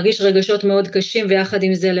להרגיש רגשות מאוד קשים, ויחד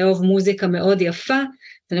עם זה לאהוב מוזיקה מאוד יפה,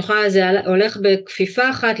 אני יכולה, זה הולך בכפיפה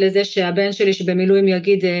אחת לזה שהבן שלי שבמילואים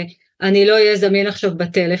יגיד, אני לא אהיה זמין עכשיו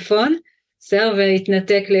בטלפון, בסדר,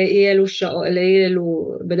 והתנתק לאי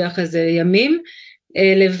אלו בדרך כלל זה ימים,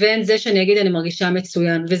 לבין זה שאני אגיד אני מרגישה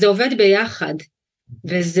מצוין, וזה עובד ביחד,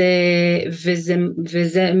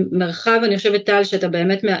 וזה מרחב, אני חושבת טל, שאתה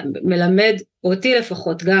באמת מלמד אותי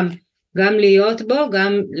לפחות, גם להיות בו,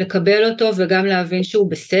 גם לקבל אותו, וגם להבין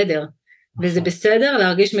שהוא בסדר, וזה בסדר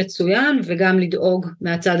להרגיש מצוין, וגם לדאוג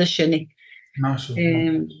מהצד השני. משהו.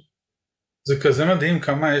 זה כזה מדהים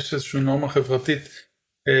כמה יש איזושהי נורמה חברתית,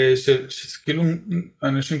 שכאילו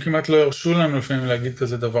אנשים כמעט לא ירשו לנו לפעמים להגיד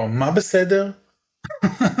כזה דבר, מה בסדר?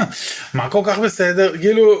 מה כל כך בסדר?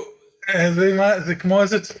 כאילו, זה כמו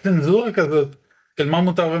איזו צנזורה כזאת, של מה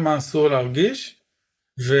מותר ומה אסור להרגיש,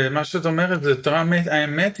 ומה שאת אומרת,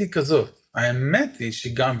 האמת היא כזאת, האמת היא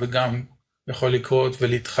שגם וגם יכול לקרות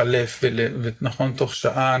ולהתחלף, ונכון, תוך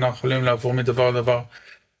שעה אנחנו יכולים לעבור מדבר לדבר,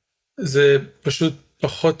 זה פשוט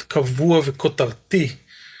פחות קבוע וכותרתי,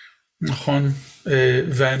 נכון?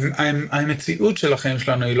 והמציאות של החיים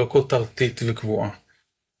שלנו היא לא כותרתית וקבועה.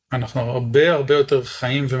 אנחנו הרבה הרבה יותר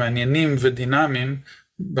חיים ומעניינים ודינמיים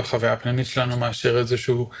בחוויה הפנימית שלנו מאשר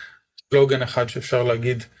איזשהו סלוגן אחד שאפשר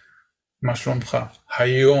להגיד מה שלומך,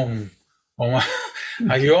 היום, או מה,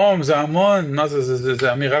 היום זה המון, מה זה,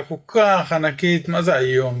 זה אמירה כל כך ענקית, מה זה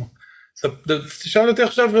היום? תשאל אותי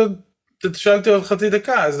עכשיו, תשאל אותי עוד חצי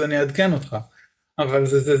דקה, אז אני אעדכן אותך. אבל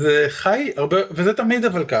זה חי הרבה, וזה תמיד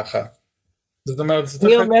אבל ככה. זאת אומרת,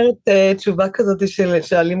 אני אומרת תשובה כזאת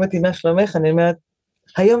ששואלים אותי מה שלומך, אני אומרת,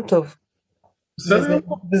 היום טוב.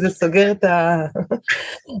 וזה סוגר את ה...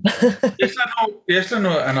 יש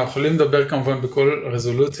לנו, אנחנו יכולים לדבר כמובן בכל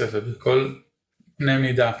רזולוציה ובכל קנה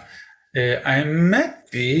מידה. האמת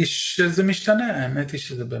היא שזה משתנה, האמת היא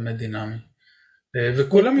שזה באמת דינמי.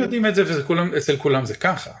 וכולם יודעים את זה, ואצל כולם זה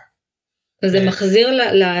ככה. וזה מחזיר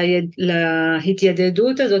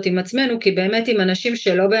להתיידדות הזאת עם עצמנו, כי באמת עם אנשים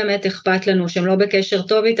שלא באמת אכפת לנו, שהם לא בקשר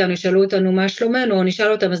טוב איתנו, ישאלו אותנו מה שלומנו, או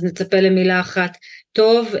נשאל אותם, אז נצפה למילה אחת,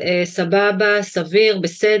 טוב, סבבה, סביר,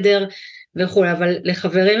 בסדר, וכו'. אבל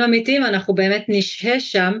לחברים אמיתיים אנחנו באמת נשהה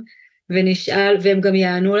שם, ונשאל, והם גם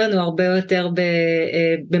יענו לנו הרבה יותר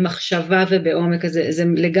במחשבה ובעומק, זה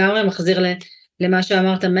לגמרי מחזיר למה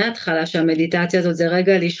שאמרת מההתחלה, שהמדיטציה הזאת זה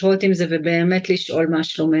רגע לשהות עם זה, ובאמת לשאול מה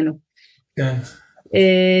שלומנו. כן.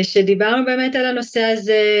 שדיברנו באמת על הנושא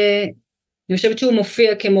הזה, אני חושבת שהוא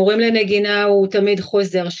מופיע כמורים לנגינה, הוא תמיד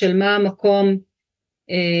חוזר של מה המקום,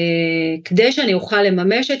 כדי שאני אוכל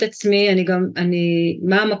לממש את עצמי,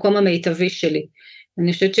 מה המקום המיטבי שלי.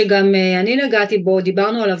 אני חושבת שגם אני נגעתי בו,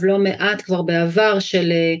 דיברנו עליו לא מעט כבר בעבר,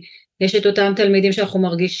 יש את אותם תלמידים שאנחנו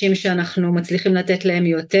מרגישים שאנחנו מצליחים לתת להם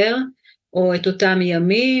יותר, או את אותם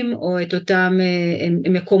ימים, או את אותם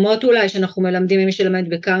מקומות אולי, שאנחנו מלמדים ממי שלמד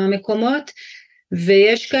בכמה מקומות,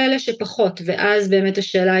 ויש כאלה שפחות, ואז באמת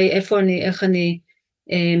השאלה היא איך אני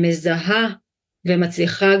מזהה,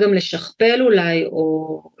 ומצליחה גם לשכפל אולי,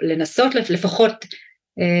 או לנסות לפחות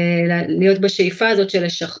להיות בשאיפה הזאת של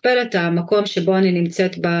לשכפל את המקום שבו אני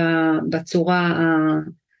נמצאת בצורה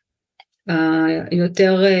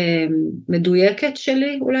היותר מדויקת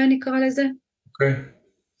שלי, אולי נקרא לזה. אוקיי.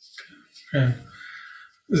 כן.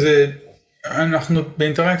 אנחנו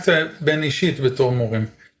באינטראקציה בין אישית בתור מורים.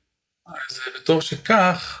 אז בתור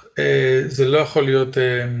שכך, זה לא יכול להיות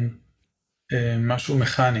משהו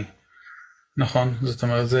מכני. נכון? זאת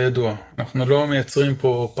אומרת, זה ידוע. אנחנו לא מייצרים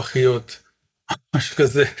פה פחיות משהו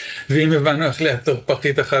כזה, ואם הבנו איך לייצר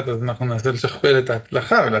פחית אחת, אז אנחנו ננסה לשכפל את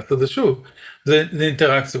ההצלחה ולעשות זה שוב. זה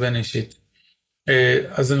אינטראקציה בין אישית.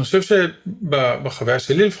 אז אני חושב שבחוויה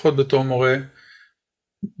שלי לפחות בתור מורה,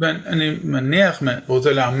 ואני מניח,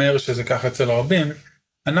 רוצה לאמר שזה ככה אצל רבים,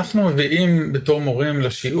 אנחנו מביאים בתור מורים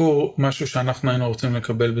לשיעור משהו שאנחנו היינו רוצים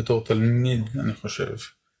לקבל בתור תלמיד, אני חושב.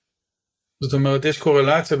 זאת אומרת, יש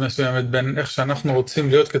קורלציה מסוימת בין איך שאנחנו רוצים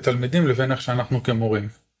להיות כתלמידים לבין איך שאנחנו כמורים.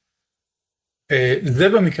 זה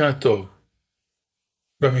במקרה הטוב.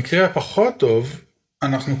 במקרה הפחות טוב,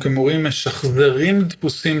 אנחנו כמורים משחזרים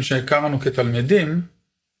דפוסים שהכרנו כתלמידים,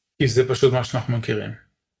 כי זה פשוט מה שאנחנו מכירים.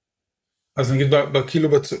 אז נגיד,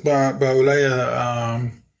 אולי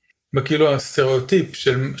בכאילו הסטריאוטיפ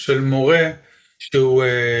של מורה שהוא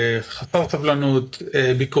חסר סבלנות,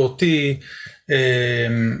 ביקורתי,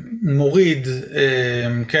 מוריד,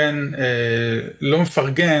 כן, לא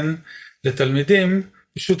מפרגן לתלמידים,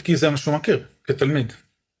 פשוט כי זה מה שהוא מכיר כתלמיד.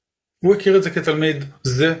 הוא הכיר את זה כתלמיד,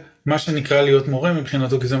 זה מה שנקרא להיות מורה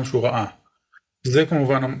מבחינתו, כי זה מה שהוא ראה. זה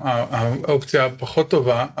כמובן האופציה הפחות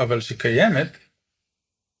טובה, אבל שקיימת,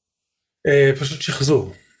 פשוט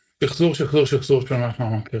שחזור של מה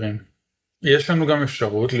שאנחנו מכירים. יש לנו גם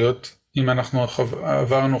אפשרות להיות, אם אנחנו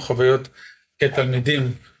עברנו חוויות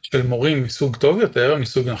כתלמידים של מורים מסוג טוב יותר,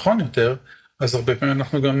 מסוג נכון יותר, אז הרבה פעמים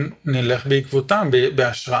אנחנו גם נלך בעקבותם,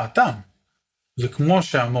 בהשראתם. וכמו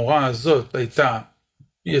שהמורה הזאת הייתה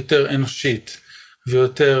יותר אנושית,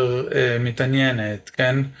 ויותר מתעניינת,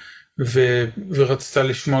 כן? ורצתה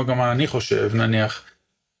לשמוע גם מה אני חושב, נניח.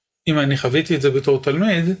 אם אני חוויתי את זה בתור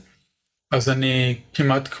תלמיד, אז אני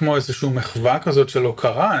כמעט כמו איזשהו מחווה כזאת של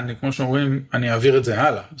הוקרה, אני כמו שאומרים, אני אעביר את זה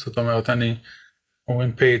הלאה. זאת אומרת,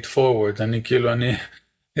 אומרים pay it forward, אני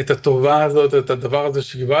את הטובה הזאת, את הדבר הזה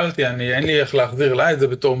שקיבלתי, אין לי איך להחזיר לה את זה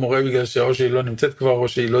בתור מורה, בגלל שאו שהיא לא נמצאת כבר, או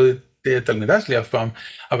שהיא לא תהיה תלמידה שלי אף פעם,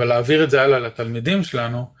 אבל להעביר את זה הלאה לתלמידים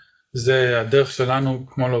שלנו, זה הדרך שלנו,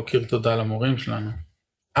 כמו להכיר תודה למורים שלנו,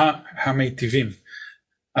 המיטיבים.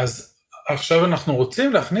 אז עכשיו אנחנו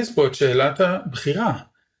רוצים להכניס פה את שאלת הבחירה,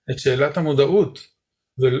 את שאלת המודעות,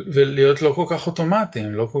 ולהיות לא כל כך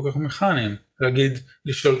אוטומטיים, לא כל כך מכניים, להגיד,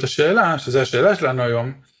 לשאול את השאלה, שזו השאלה שלנו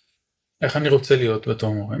היום, איך אני רוצה להיות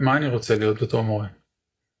בתור מורה, מה אני רוצה להיות בתור מורה.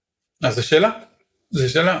 אז זו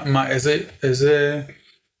שאלה, איזה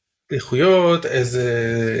איכויות, איזה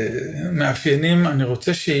מאפיינים אני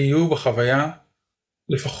רוצה שיהיו בחוויה,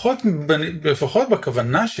 לפחות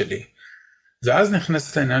בכוונה שלי, ואז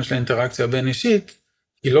נכנסת העניין של האינטראקציה בין אישית,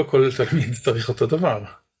 כי לא כל תלמיד צריך אותו דבר.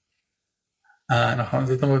 נכון,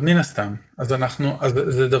 זאת אומרת, מן הסתם. אז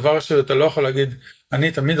זה דבר שאתה לא יכול להגיד,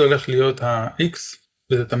 אני תמיד הולך להיות ה-X,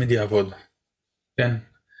 וזה תמיד יעבוד. כן.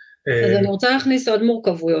 אז אני רוצה להכניס עוד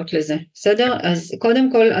מורכבויות לזה, בסדר? אז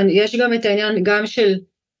קודם כל, יש גם את העניין גם של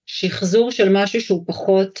שחזור של משהו שהוא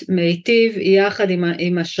פחות מיטיב, יחד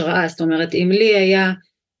עם השראה. זאת אומרת, אם לי היה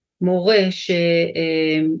מורה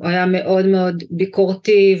שהוא היה מאוד מאוד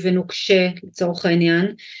ביקורתי ונוקשה לצורך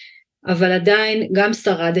העניין, אבל עדיין גם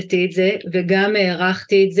שרדתי את זה, וגם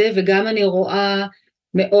הערכתי את זה, וגם אני רואה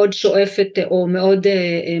מאוד שואפת, או מאוד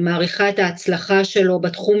מעריכה את ההצלחה שלו,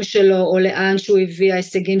 בתחום שלו, או לאן שהוא הביא,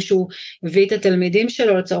 ההישגים שהוא הביא את התלמידים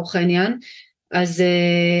שלו לצורך העניין,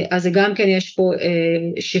 אז גם כן יש פה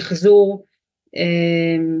שחזור,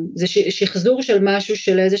 זה שחזור של משהו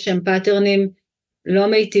של איזה שהם פאטרנים,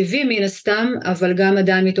 לא מיטיבים מן הסתם, אבל גם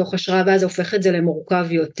עדיין מתוך השראה, ואז הופך את זה למורכב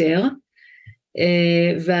יותר.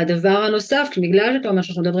 והדבר הנוסף, בגלל שאתה אומר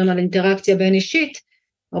שאנחנו מדברים על אינטראקציה בין אישית,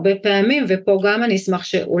 הרבה פעמים, ופה גם אני אשמח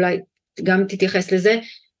שאולי גם תתייחס לזה,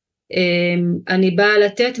 אני באה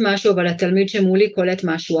לתת משהו, אבל התלמיד שמולי קולט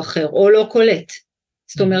משהו אחר, או לא קולט.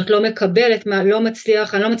 זאת אומרת, לא מקבלת, לא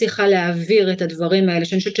מצליח, אני לא מצליחה להעביר את הדברים האלה,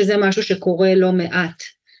 שאני חושבת שזה משהו שקורה לא מעט,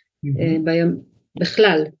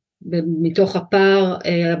 בכלל, מתוך הפער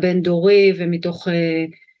הבין דורי, ומתוך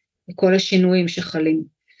כל השינויים שחלים.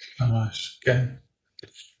 ממש, כן.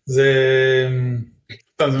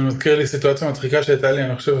 זה מזכיר לי סיטואציה מצחיקה שהייתה לי,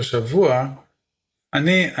 אני חושב, השבוע.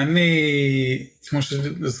 אני, כמו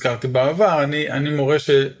שהזכרתי בעבר, אני מורה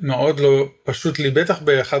שמאוד לא פשוט לי, בטח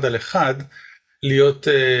באחד על אחד, להיות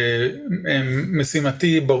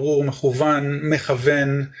משימתי, ברור, מכוון,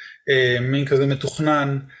 מכוון, מין כזה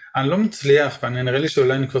מתוכנן. אני לא מצליח, ואני נראה לי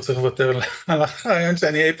שאולי אני כבר צריך לוותר על הרעיון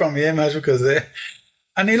שאני אי פעם יהיה משהו כזה.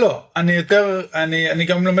 אני לא, אני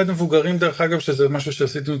גם לומד מבוגרים דרך אגב, שזה משהו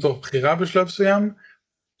שעשיתי מתוך בחירה בשלב מסוים,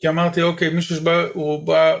 כי אמרתי, אוקיי, מישהו שבא, הוא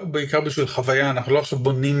בא בעיקר בשביל חוויה, אנחנו לא עכשיו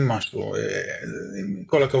בונים משהו, עם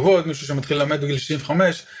כל הכבוד, מישהו שמתחיל ללמד בגיל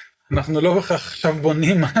 65, אנחנו לא בכך עכשיו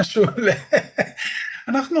בונים משהו,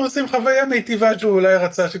 אנחנו עושים חוויה מיטיבה שהוא אולי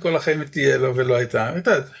רצה שכל החיים תהיה לו ולא הייתה,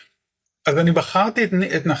 אז אני בחרתי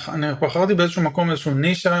באיזשהו מקום, איזשהו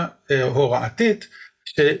נישה הוראתית,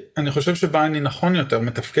 שאני חושב שבה אני נכון יותר,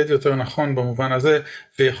 מתפקד יותר נכון במובן הזה,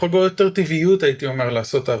 ויכול בו יותר טבעיות, הייתי אומר,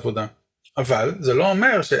 לעשות את העבודה. אבל זה לא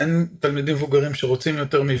אומר שאין תלמידים מבוגרים שרוצים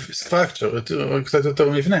יותר structure, קצת יותר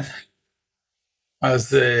מבנה.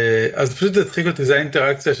 אז פשוט זה הצחיק אותי, זה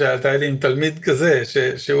האינטראקציה שעלתה לי עם תלמיד כזה,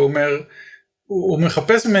 שהוא אומר, הוא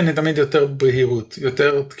מחפש ממני תמיד יותר בהירות,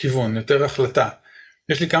 יותר כיוון, יותר החלטה.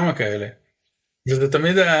 יש לי כמה כאלה. וזה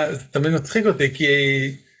תמיד מצחיק אותי, כי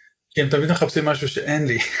הם תמיד מחפשים משהו שאין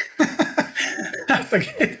לי.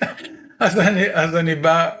 אז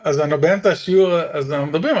אני באמצע השיעור, אז אנחנו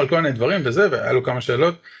מדברים על כל מיני דברים וזה, והיה לו כמה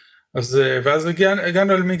שאלות, ואז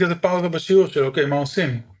הגענו אל מי כזה פאוזה בשיעור של, אוקיי, מה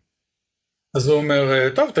עושים? אז הוא אומר,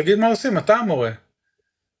 טוב, תגיד מה עושים, אתה המורה.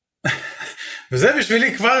 וזה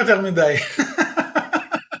בשבילי כבר יותר מדי.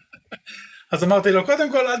 אז אמרתי לו,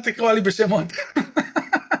 קודם כל, אל תקרוא לי בשמות.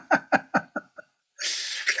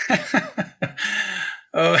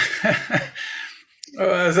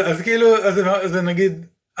 אז כאילו, אז נגיד,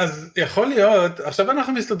 אז יכול להיות, עכשיו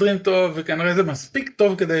אנחנו מסתדרים טוב, וכנראה זה מספיק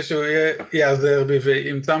טוב כדי שהוא יעזר בי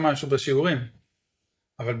וימצא משהו בשיעורים.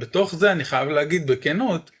 אבל בתוך זה אני חייב להגיד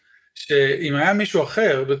בכנות, שאם היה מישהו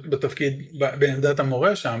אחר בתפקיד, בעמדת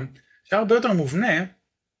המורה שם, שהיה הרבה יותר מובנה,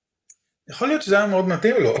 יכול להיות שזה היה מאוד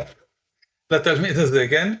מתאים לו, לתלמיד הזה,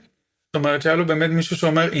 כן? זאת אומרת שהיה לו באמת מישהו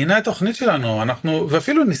שאומר, הנה התוכנית שלנו,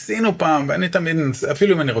 ואפילו ניסינו פעם, ואני תמיד,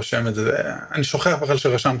 אפילו אם אני רושם את זה, אני שוכח בכלל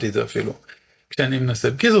שרשמתי את זה אפילו, כשאני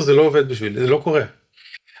מנסה. בקיצור, זה לא עובד בשבילי, זה לא קורה.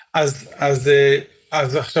 אז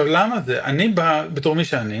עכשיו למה זה? אני בא בתור מי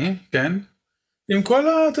שאני, כן? עם כל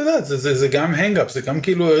אתה יודע, זה גם הנג-אפ, זה גם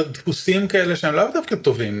כאילו דפוסים כאלה שהם לא דווקא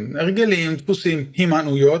טובים, הרגלים, דפוסים,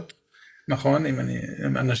 הימנעויות, נכון?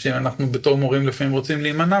 אנשים, אנחנו בתור מורים לפעמים רוצים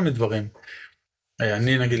להימנע מדברים.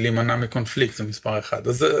 אני נגיד להימנע מקונפליקט, זה מספר אחד,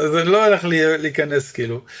 אז זה לא הולך להיכנס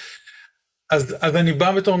כאילו. אז אני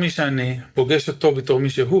בא בתור מי שאני, פוגש אותו בתור מי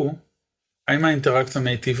שהוא, האם האינטראקציה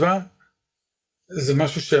מיטיבה, זה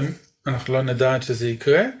משהו שאנחנו לא נדע עד שזה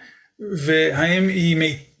יקרה, והאם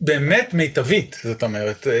היא באמת מיטבית, זאת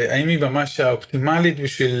אומרת, האם היא ממש האופטימלית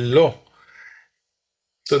בשביל לא,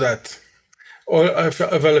 את יודעת.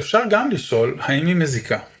 אבל אפשר גם לשאול, האם היא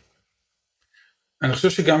מזיקה? אני חושב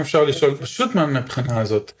שגם אפשר לשאול פשוט מהבחינה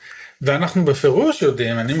הזאת, ואנחנו בפירוש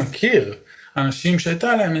יודעים, אני מכיר אנשים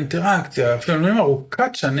שהייתה להם אינטראקציה, אפילו ארוכת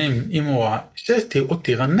שנים עם מורה,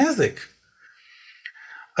 שהותירה נזק.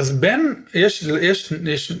 אז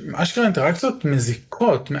יש אשכרה אינטראקציות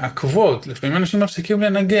מזיקות, מעכבות, לפעמים אנשים מפסיקים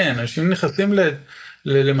לנגן, אנשים נכנסים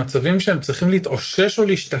למצבים שהם צריכים להתאושש או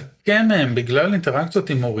להשתקם מהם בגלל אינטראקציות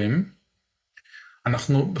עם מורים.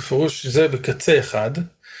 אנחנו בפירוש זה בקצה אחד,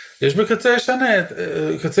 יש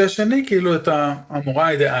בקצה השני כאילו את המורה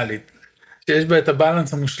האידיאלית, שיש בה את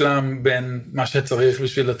הבלנס המושלם בין מה שצריך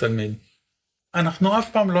בשביל התלמיד. אנחנו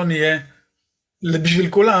אף פעם לא נהיה, בשביל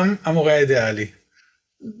כולם, המורה האידיאלי.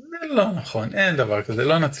 זה לא נכון, אין דבר כזה,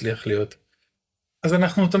 לא נצליח להיות. אז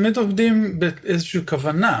אנחנו תמיד עובדים באיזושהי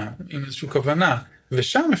כוונה, עם איזושהי כוונה,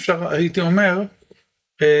 ושם אפשר, הייתי אומר,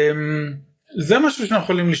 זה משהו שאנחנו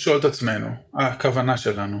יכולים לשאול את עצמנו, הכוונה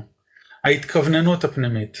שלנו, ההתכווננות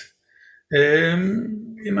הפנימית.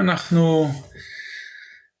 אם אנחנו,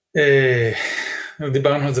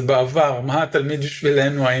 דיברנו על זה בעבר, מה התלמיד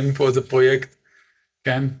בשבילנו, האם פה זה פרויקט,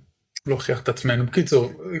 כן? להוכיח את עצמנו.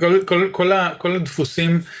 בקיצור, כל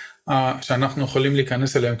הדפוסים שאנחנו יכולים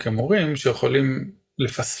להיכנס אליהם כמורים, שיכולים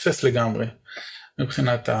לפספס לגמרי,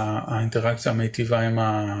 מבחינת האינטראקציה המיטיבה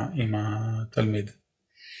עם התלמיד.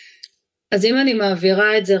 אז אם אני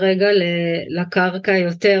מעבירה את זה רגע לקרקע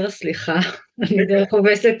יותר, סליחה, אני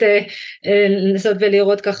חובסת לנסות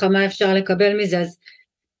ולראות ככה מה אפשר לקבל מזה, אז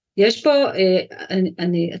יש פה,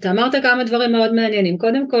 אתה אמרת כמה דברים מאוד מעניינים,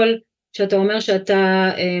 קודם כל, שאתה אומר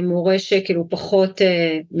שאתה מורה שכאילו פחות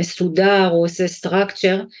מסודר, או עושה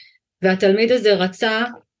סטרקצ'ר, והתלמיד הזה רצה,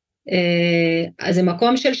 אז זה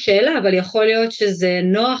מקום של שאלה, אבל יכול להיות שזה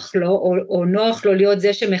נוח לו, או נוח לו להיות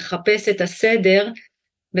זה שמחפש את הסדר,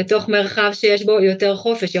 בתוך מרחב שיש בו יותר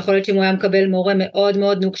חופש. יכול להיות שאם הוא היה מקבל מורה מאוד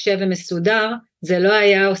מאוד נוקשה ומסודר, זה לא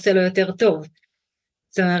היה עושה לו יותר טוב.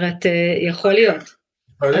 זאת אומרת, יכול להיות.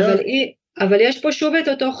 אבל יש פה שוב את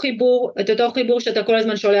אותו חיבור שאתה כל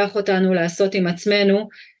הזמן שולח אותנו לעשות עם עצמנו,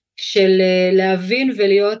 של להבין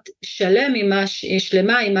ולהיות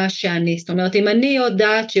שלמה עם מה שאני. זאת אומרת, אם אני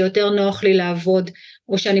יודעת שיותר נוח לי לעבוד,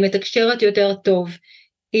 או שאני מתקשרת יותר טוב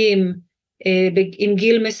עם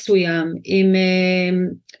גיל מסוים,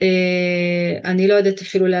 אני לא יודעת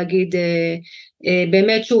אפילו להגיד,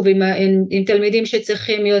 באמת שוב, עם תלמידים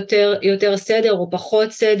שצריכים יותר סדר או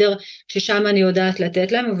פחות סדר, ששם אני יודעת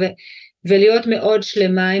לתת להם, ולהיות מאוד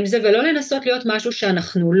שלמה עם זה, ולא לנסות להיות משהו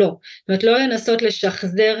שאנחנו לא. זאת אומרת, לא לנסות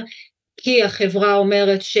לשחזר, כי החברה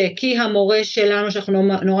אומרת כי המורה שלנו,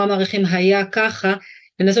 שאנחנו נורא מעריכים, היה ככה,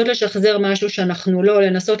 לנסות לשחזר משהו שאנחנו לא,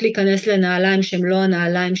 לנסות להיכנס לנעליים שהם לא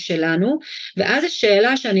הנעליים שלנו, ואז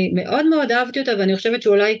השאלה שאני מאוד מאוד אהבתי אותה, ואני חושבת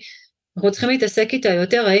שאולי אנחנו צריכים להתעסק איתה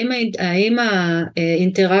יותר, האם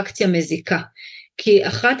האינטראקציה מזיקה? כי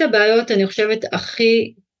אחת הבעיות, אני חושבת,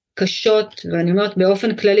 הכי קשות, ואני אומרת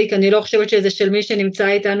באופן כללי, כי אני לא חושבת שזה של מי שנמצא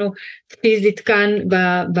איתנו פיזית כאן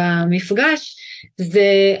במפגש,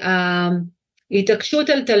 זה ההתעקשות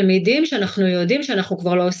על תלמידים שאנחנו יודעים שאנחנו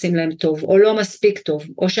כבר לא עושים להם טוב, או לא מספיק טוב,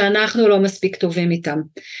 או שאנחנו לא מספיק טובים איתם.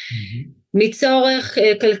 מצורך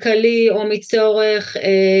כלכלי,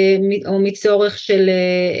 או מצורך של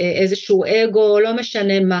איזשהו אגו, לא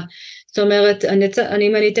משנה מה. זאת אומרת,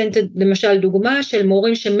 אם אני אתן למשל דוגמה של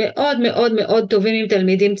מורים שמאוד מאוד מאוד טובים עם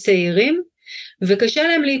תלמידים צעירים, וקשה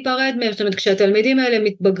להם להיפרד מהם. זאת אומרת, כשהתלמידים האלה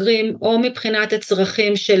מתבגרים, או מבחינת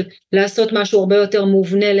הצרכים של לעשות משהו הרבה יותר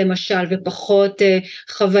מובנה למשל, ופחות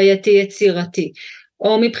חווייתי יצירתי,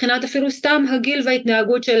 או מבחינת אפילו סתם הגיל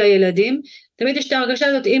וההתנהגות של הילדים, תמיד יש את ההרגשה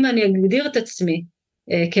הזאת, אם אני אגדיר את עצמי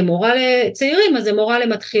כמורה לצעירים, אז זה מורה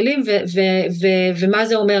למתחילים, ומה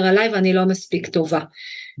זה אומר עליי, ואני לא מספיק טובה.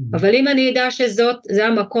 אבל אם אני יודע שזה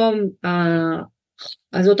המקום,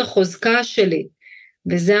 זאת החוזקה שלי,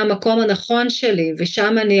 וזה המקום הנכון שלי,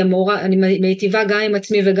 ושם אני מיטיבה גם עם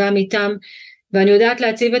עצמי וגם איתם, ואני יודעת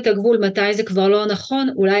להציב את הגבול מתי זה כבר לא נכון,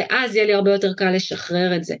 אולי אז יהיה לי הרבה יותר קל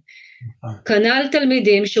לשחרר את זה. כנ"ל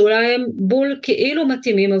תלמידים שאולי הם בול כאילו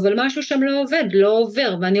מתאימים, אבל משהו שם לא עובד, לא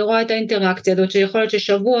עובר, ואני רואה את האינטראקציה הזאת, שיכול להיות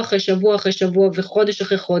ששבוע אחרי שבוע אחרי שבוע, וחודש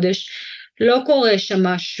אחרי חודש, לא קורה שם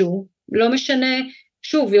משהו, לא משנה,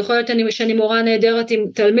 שוב, יכול להיות שאני מורה נהדרת עם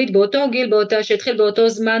תלמיד באותו גיל, שהתחיל באותו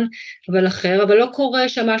זמן, אבל לא קורה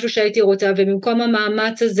שם משהו שהייתי רוצה, ובמקום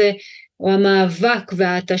המאמץ הזה, או המאבק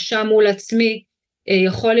וההתשה מול עצמי,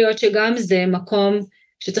 יכול להיות שגם זה מקום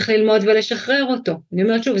שצריך ללמוד ולשחרר אותו. אני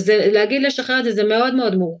אומרת שוב, להגיד לשחרר את זה מאוד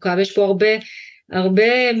מאוד מורכב, יש פה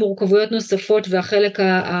הרבה מורכבויות נוספות, והחלק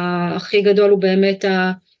הכי גדול הוא באמת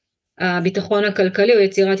הביטחון הכלכלי, או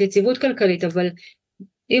יצירת יציבות כלכלית, אבל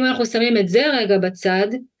אם אנחנו שמים את זה רגע בצד,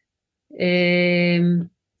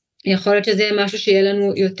 יכול להיות שזה יהיה משהו שיהיה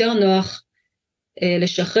לנו יותר נוח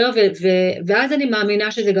לשחרר, ואז אני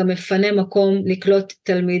מאמינה שזה גם מפנה מקום לקלוט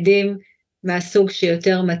תלמידים מהסוג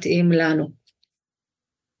שיותר מתאים לנו.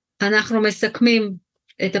 אנחנו מסכמים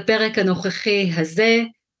את הפרק הנוכחי הזה,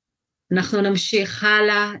 אנחנו נמשיך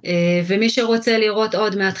הלאה, ומי שרוצה לראות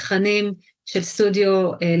עוד מהתכנים של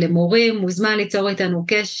סטודיו למורים, מוזמן ליצור איתנו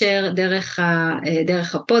קשר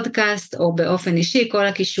דרך הפודקאסט, או באופן אישי, כל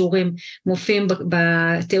הכישורים מופיעים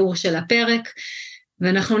בתיאור של הפרק,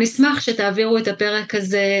 ואנחנו נשמח שתעבירו את הפרק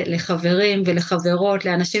הזה לחברים ולחברות,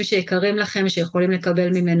 לאנשים שיקרים לכם, שיכולים לקבל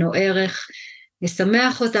ממנו ערך,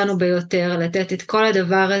 ישמח אותנו ביותר, לתת את כל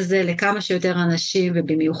הדבר הזה לכמה שיותר אנשים,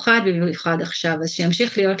 ובמיוחד עכשיו, אז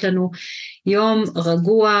שימשיך להיות לנו יום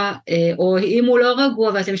רגוע, או אם הוא לא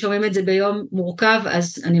רגוע, ואתם שומעים את זה ביום מורכב,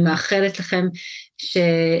 אז אני מאחלת לכם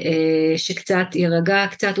שקצת יירגע,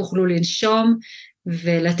 קצת תוכלו לנשום,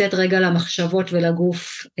 ולתת רגע למחשבות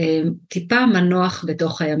ולגוף טיפה מנוח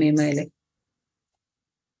בתוך הימים האלה.